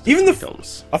think that's Even the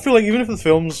films. I feel like even if the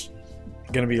film's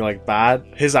gonna be like bad,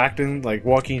 his acting, like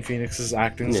Joaquin Phoenix's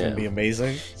acting, is Yeah. gonna be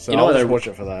amazing. So You know I'll what just I- watch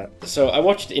it for that. So I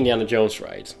watched Indiana Jones,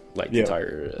 right? Like the Yeah.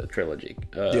 entire trilogy,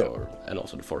 Yeah. and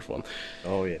also the fourth one.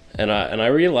 Oh yeah. And I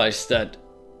realized that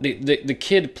the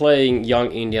kid playing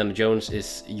young Indiana Jones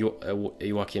is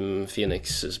Joaquin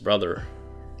Phoenix's brother.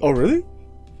 Oh really?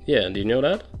 Yeah, do you know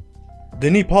that?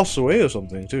 Didn't he pass away or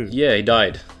something too? Yeah, he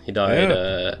died.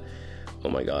 Yeah. Oh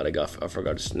my god, I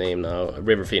forgot his name now.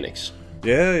 River Phoenix.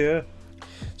 Yeah.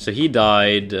 So he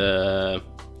died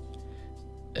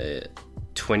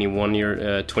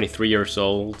 23 years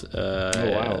old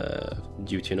wow.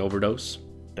 due to an overdose.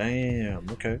 Damn.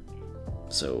 Okay.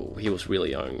 So he was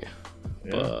really young.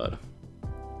 Yeah. But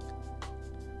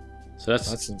so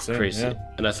that's insane, crazy. yeah.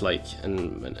 And that's like,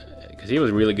 and because he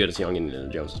was really good as young Indiana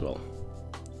Jones as well.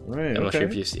 Right. I'm not sure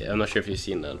okay. if I'm not sure if you've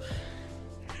seen that.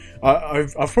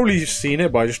 I've probably seen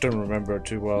it, but I just don't remember it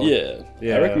too well. Yeah,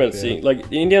 Yeah, I recommend yeah. seeing.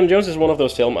 Like Indiana Jones is one of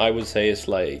those films I would say is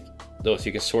like those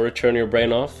you can sort of turn your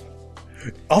brain off.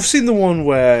 I've seen the one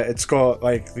where it's got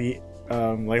like the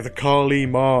Kali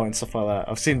Ma and stuff like that.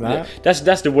 I've seen that. Yeah,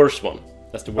 that's the worst one.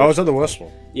 That's the worst. Oh, is that the worst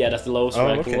one? Yeah, that's the lowest Oh,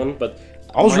 ranking okay. one. But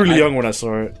I was really young when I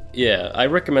saw it. Yeah, I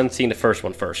recommend seeing the first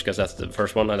one first because that's the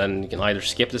first one, and then you can either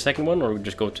skip the second one or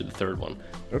just go to the third one.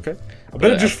 Okay. I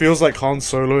bet it just feels like Han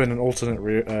Solo in an alternate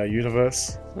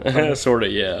universe. Sort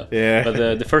of, yeah. Yeah.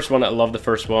 But the first one, I love the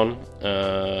first one.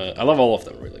 I love all of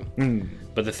them really.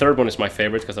 But the third one is my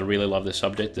favorite because I really love the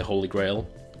subject, the Holy Grail.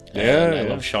 Yeah, And I yeah.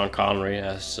 love Sean Connery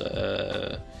as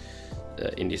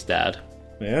Indy's dad.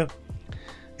 Yeah.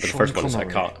 But the Sean first one is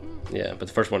Connery. iconic. Yeah, but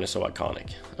the first one is so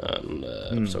iconic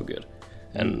and so good,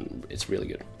 and it's really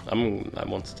good.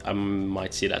 I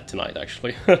might see that tonight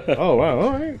actually. Oh wow!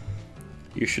 All right.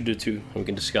 You should do too. We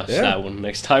can discuss Yeah. that one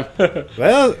next time.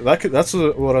 Well, that's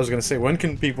what I was gonna say. When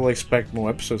can people expect more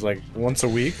episodes? Like once a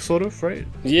week, sort of, right?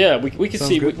 Yeah, we can Sounds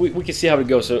see good. we can see how it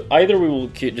goes. So either we will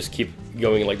just keep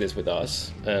going like this with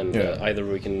us, and Yeah. either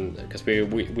we can because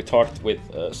we talked with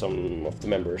some of the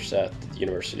members at the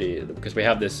university because we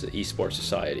have this esports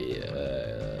society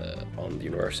on the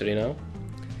university now,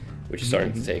 which is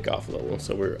starting to take off a little.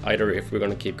 So we're either if we're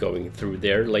going to keep going through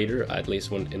there later, at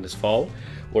least when in this fall,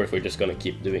 or if we're just going to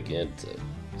keep doing it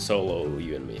solo,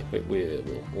 you and me.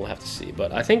 We'll have to see.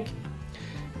 But I think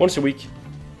once a week.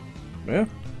 Yeah.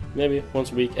 Maybe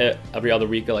once a week, every other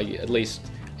week, like at least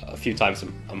a few times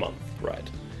a month, right?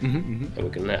 And we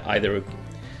can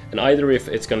either if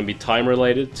it's going to be time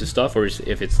related to stuff, or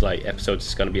if it's like episodes,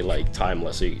 it's going to be like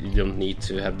timeless. So you don't need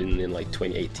to have been in like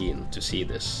 2018 to see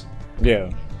this. Yeah.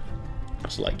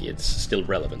 So like it's still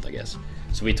relevant, I guess.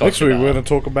 So we talked Next week about we're gonna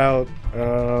talk about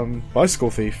Bicycle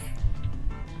Thief.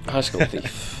 High School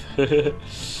Thief.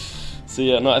 So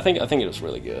yeah, no, I think it was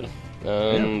really good,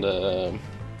 and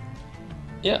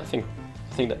yeah, I think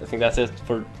that's it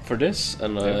for this,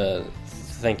 and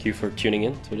thank you for tuning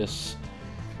in to this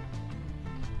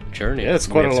journey. Yeah, it's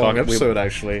quite We a have long talked- we- episode,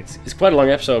 actually. It's quite a long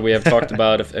episode. We have talked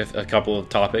about a couple of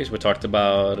topics. We talked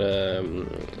about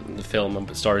the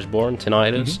film *Star Is Born*,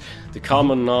 tinnitus, the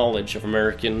common knowledge of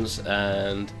Americans,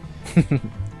 and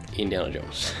Indiana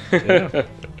Jones. Yeah.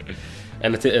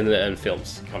 and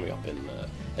films coming up in.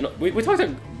 And we talked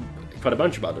quite a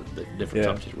bunch about the different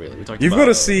Yeah. subjects. Really, we talked. You've about, got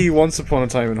to see Once Upon a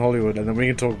Time in Hollywood, and then we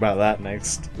can talk about that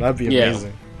next. That'd be Yeah.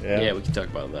 amazing. Yeah, we can talk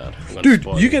about that. I'm gonna Dude,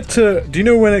 spoil you it. get to. Do you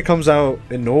know when it comes out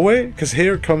in Norway? Because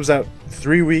here it comes out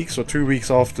 3 weeks or 2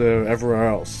 weeks after everywhere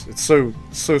else. It's so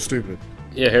stupid.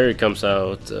 Yeah, here it comes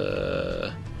out.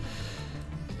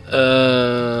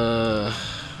 I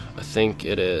think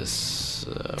it is.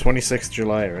 26th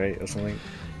July, right, or something.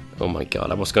 Oh my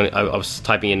god! I was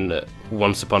typing in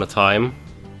Once Upon a Time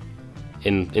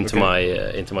into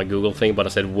my Google thing, but I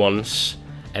said once,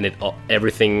 and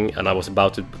everything, and I was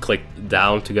about to click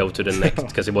down to go to the next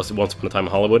because it was Once Upon a Time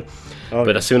in Hollywood. Okay.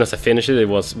 But as soon as I finished it, it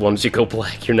was once you go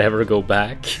black, you never go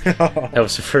back. That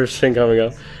was the first thing coming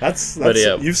up. That's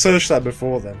yeah. You've searched that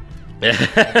before then.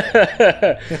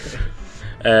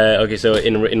 Okay, so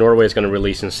in Norway, it's going to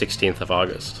release on 16th of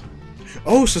August.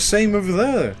 Oh, so same over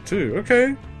there too.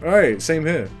 Okay, all right, same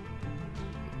here.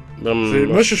 So it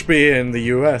must just be in the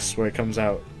US where it comes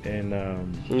out in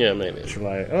yeah, maybe.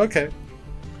 July. Okay,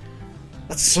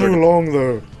 that's so long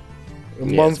though. A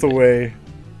month it's away.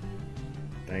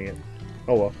 Dang it.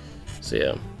 Oh well. So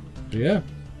yeah. Yeah.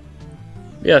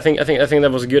 Yeah, I think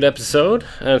that was a good episode.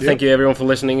 Thank Yep. you everyone for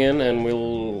listening in, and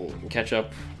we'll catch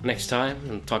up next time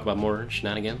and talk about more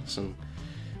shenanigans. And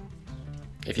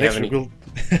if you Next have any week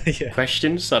yeah.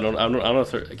 questions, I don't know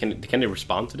if can they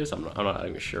respond to this? I'm not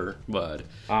even sure, but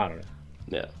I don't know.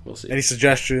 yeah, we'll see. Any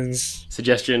suggestions?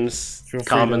 Suggestions, Feel free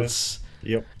comments,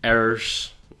 Yep.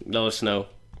 errors, let us know.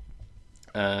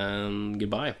 And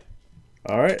goodbye.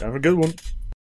 All right. Have a good one.